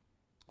car.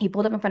 He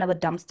pulled up in front of a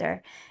dumpster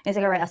and he's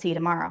like, all right, I'll see you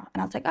tomorrow.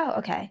 And I was like, oh,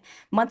 okay.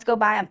 Months go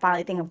by. I'm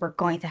finally thinking we're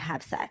going to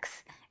have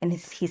sex. And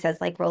he says,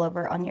 like, roll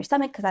over on your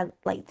stomach because I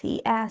like to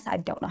eat ass. I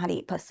don't know how to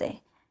eat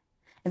pussy.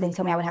 And then he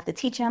told me I would have to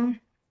teach him.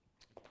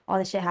 All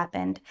this shit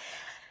happened.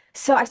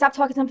 So I stopped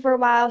talking to him for a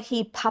while.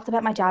 He popped up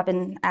at my job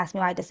and asked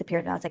me why I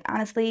disappeared. And I was like,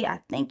 honestly, I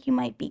think you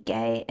might be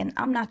gay and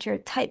I'm not your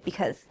type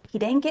because he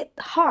didn't get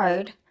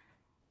hard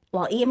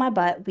while eating my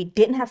butt. We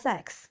didn't have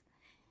sex.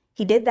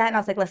 He did that and I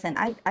was like, listen,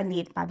 I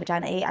need my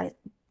vagina ate. I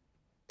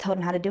told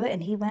him how to do it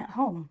and he went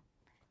home.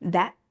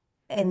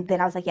 And then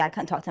I was like, yeah, I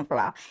couldn't talk to him for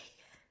a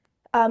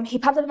while. He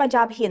popped up at my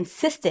job. He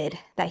insisted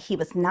that he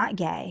was not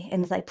gay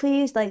and was like,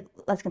 please, like,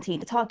 let's continue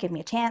to talk. Give me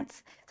a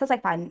chance. So I was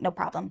like, fine, no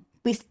problem.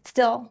 We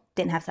still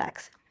didn't have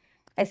sex.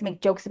 I used to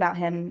make jokes about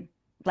him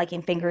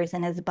liking fingers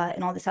in his butt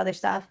and all this other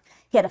stuff.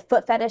 He had a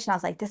foot fetish and I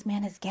was like, this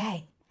man is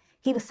gay.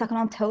 He was sucking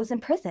on toes in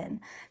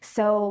prison.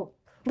 So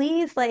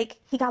please, like,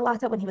 he got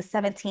locked up when he was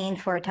 17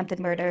 for attempted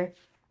murder.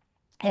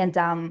 And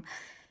I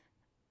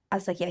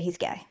was like, yeah, he's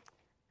gay.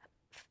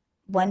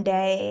 One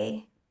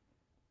day,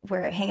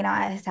 were hanging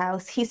out at his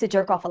house. He used to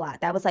jerk off a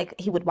lot. That was like,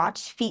 he would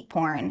watch feet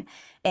porn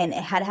and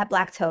it had to have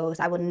black toes.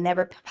 I would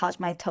never polish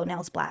my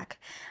toenails black.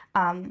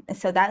 And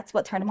so that's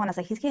what turned him on. I was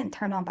like, he's getting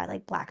turned on by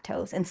like black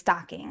toes and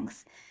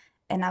stockings.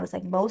 And I was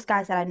like, most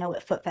guys that I know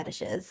with foot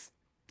fetishes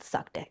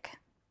suck dick.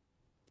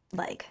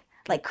 Like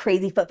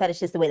crazy foot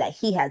fetishes the way that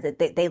he has it.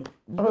 They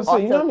I was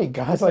saying, you know how many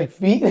guys like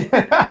feet?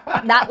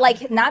 not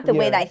the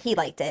way that he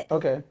liked it.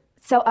 Okay.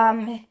 So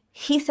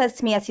he says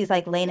to me as he's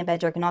like laying in bed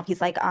jerking off, he's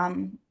like,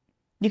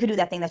 you could do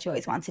that thing that you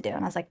always wanted to do.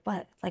 And I was like,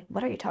 what? Like,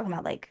 what are you talking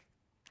about? Like,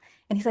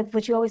 and he's like,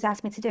 what you always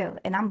asked me to do.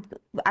 And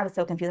I was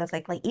so confused. I was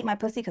like, eat my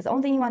pussy? Because the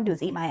only thing you want to do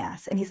is eat my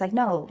ass. And he's like,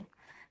 no,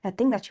 that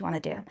thing that you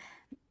want to do.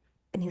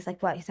 And he's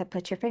like, what? He said,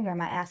 put your finger in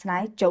my ass. And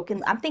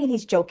I'm thinking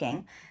he's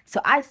joking. So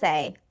I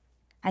say,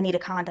 I need a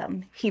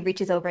condom. He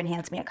reaches over and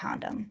hands me a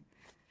condom.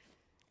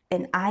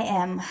 And I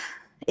am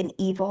an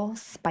evil,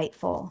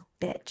 spiteful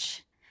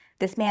bitch.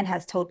 This man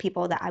has told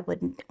people that I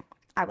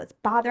was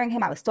bothering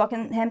him, I was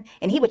stalking him,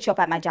 and he would show up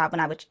at my job when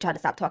I would try to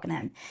stop talking to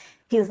him.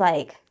 He was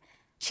like,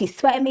 she's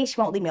sweating me, she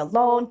won't leave me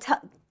alone.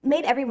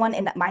 Made everyone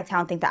in my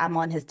town think that I'm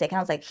on his dick. And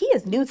I was like, he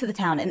is new to the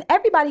town, and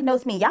everybody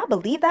knows me. Y'all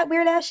believe that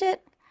weird ass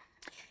shit?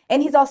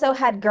 And he's also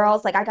had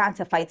girls, like I got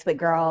into fights with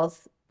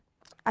girls.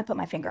 I put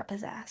my finger up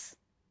his ass.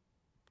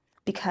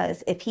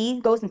 Because if he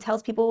goes and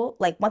tells people,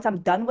 like once I'm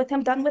done with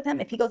him,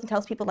 if he goes and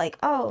tells people like,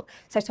 oh,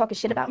 starts talking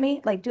shit about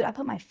me, like, dude, I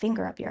put my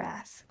finger up your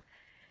ass.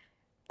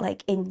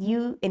 Like, and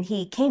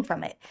he came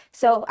from it.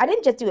 So I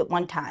didn't just do it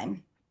one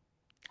time.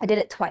 I did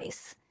it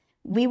twice.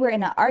 We were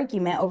in an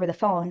argument over the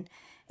phone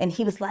and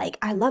he was like,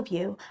 I love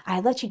you. I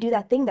let you do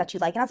that thing that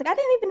you like. And I was like, I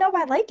didn't even know if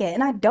I like it.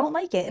 And I don't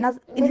like it. And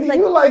he was like,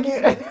 you like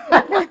it.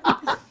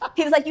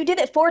 He was like, you did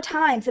it 4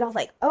 times. And I was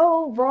like,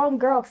 oh, wrong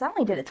girl. Because I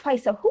only did it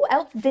twice. So who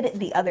else did it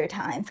the other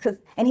times?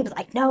 And he was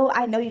like, no,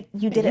 I know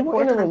you did it 4 times. You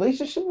were in a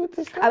relationship with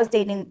this guy? I was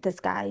dating this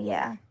guy,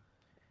 yeah.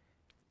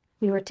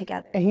 We were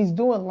together. And he's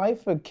doing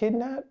life for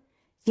kidnap?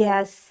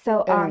 Yes.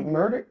 So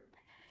murder?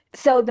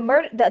 So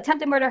the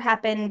attempted murder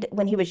happened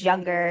when he was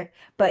younger,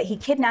 but he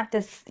kidnapped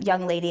this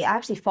young lady. I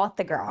actually fought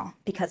the girl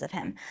because of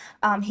him.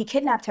 He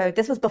kidnapped her.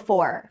 This was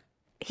before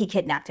he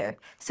kidnapped her.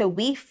 So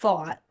we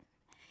fought.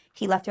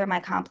 He left her in my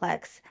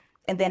complex.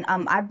 And then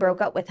I broke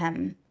up with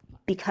him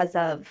because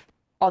of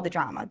all the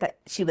drama. That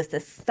she was the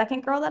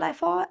second girl that I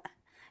fought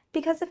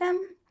because of him.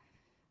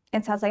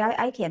 And so I was like,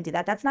 I can't do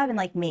that. That's not even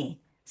like me.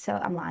 So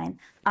I'm lying.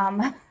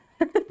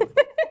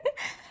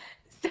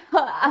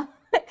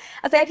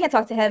 I was like, I can't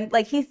talk to him.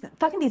 Like, he's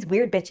fucking these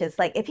weird bitches.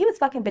 Like, if he was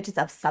fucking bitches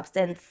of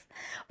substance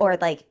or,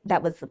 like,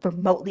 that was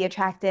remotely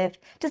attractive,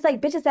 just,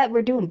 like, bitches that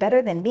were doing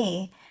better than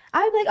me,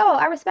 I'd be like, oh,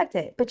 I respect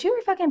it. But you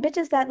were fucking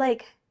bitches that,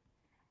 like,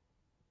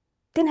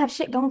 didn't have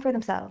shit going for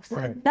themselves.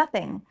 Right.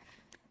 Nothing.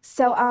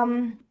 So,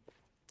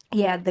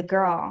 yeah, the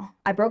girl,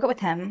 I broke up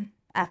with him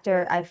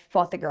after I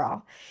fought the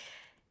girl.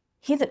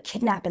 He ended up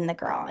kidnapping the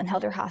girl and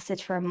held her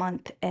hostage for a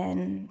month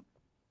and,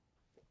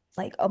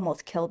 like,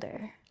 almost killed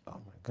her. Oh,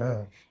 my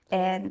God.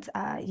 And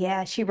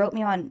yeah, she wrote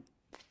me on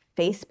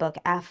Facebook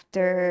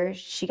after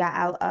she got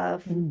out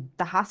of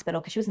the hospital,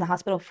 because she was in the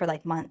hospital for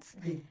like months.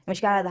 When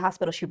she got out of the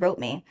hospital, she wrote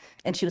me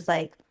and she was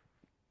like,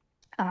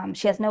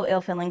 she has no ill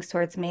feelings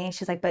towards me.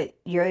 She's like, but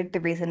you're the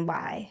reason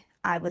why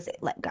I was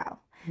let go.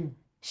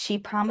 She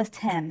promised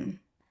him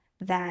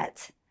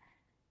that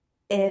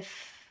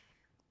if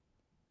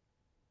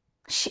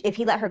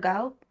he let her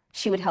go,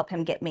 she would help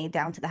him get me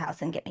down to the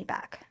house and get me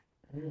back.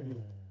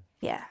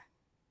 Yeah.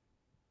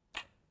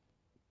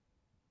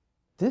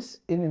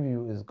 This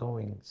interview is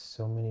going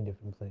so many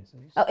different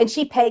places. Oh, and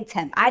she pegged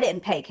him. I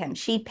didn't peg him.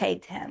 She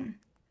pegged him.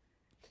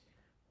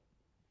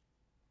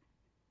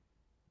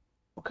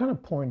 What kind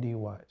of porn do you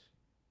watch?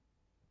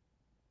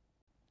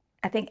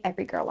 I think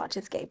every girl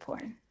watches gay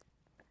porn.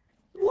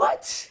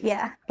 What?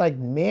 Yeah. Like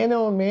man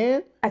on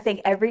man? I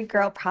think every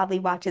girl probably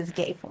watches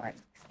gay porn.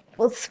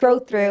 We'll scroll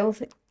through.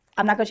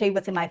 I'm not going to show you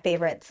what's in my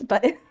favorites,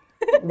 but...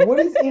 What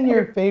is in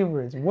your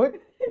favorites? What...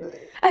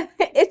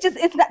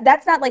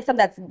 That's not like something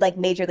that's like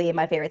majorly in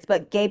my favorites,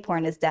 but gay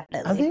porn is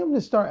definitely. I think I'm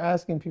gonna start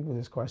asking people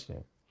this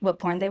question. What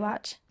porn they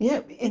watch?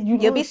 Yeah,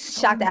 you'll be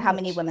shocked at how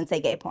many women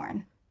say gay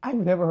porn. I've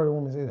never heard a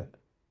woman say that.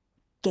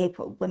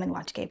 Women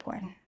watch gay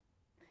porn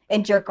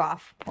and jerk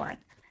off porn,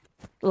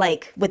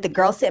 like with the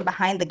girl sitting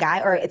behind the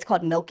guy, or it's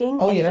called milking.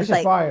 Oh yeah, that's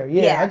like, fire.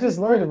 Yeah, I just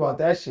learned about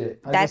that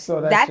shit. That's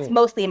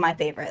mostly in my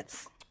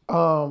favorites.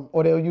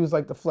 Or they'll use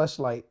like the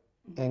fleshlight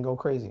and go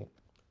crazy.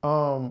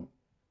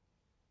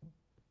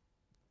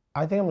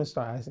 I think I'm gonna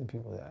start asking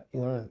people that. You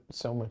learn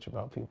so much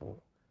about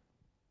people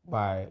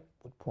by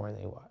what porn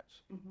they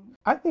watch.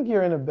 I think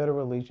you're in a better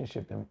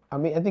relationship I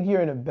think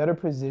you're in a better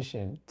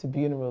position to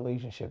be in a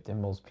relationship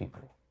than most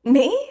people.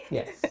 Me?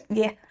 Yes.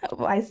 Yeah.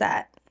 Why is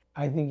that?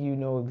 I think you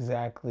know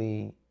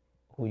exactly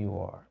who you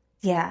are.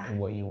 Yeah. And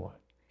what you want.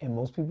 And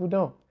most people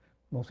don't.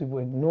 Most people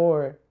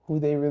ignore who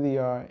they really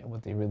are and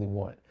what they really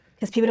want.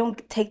 Because people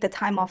don't take the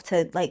time off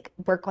to like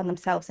work on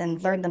themselves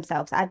and learn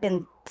themselves. I've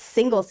been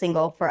single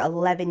for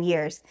 11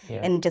 years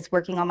and just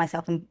working on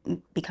myself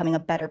and becoming a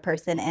better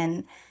person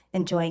and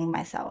enjoying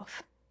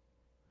myself.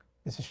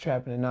 This is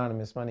Trapping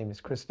Anonymous. My name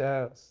is Chris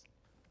Dowes.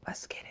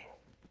 Let's get it.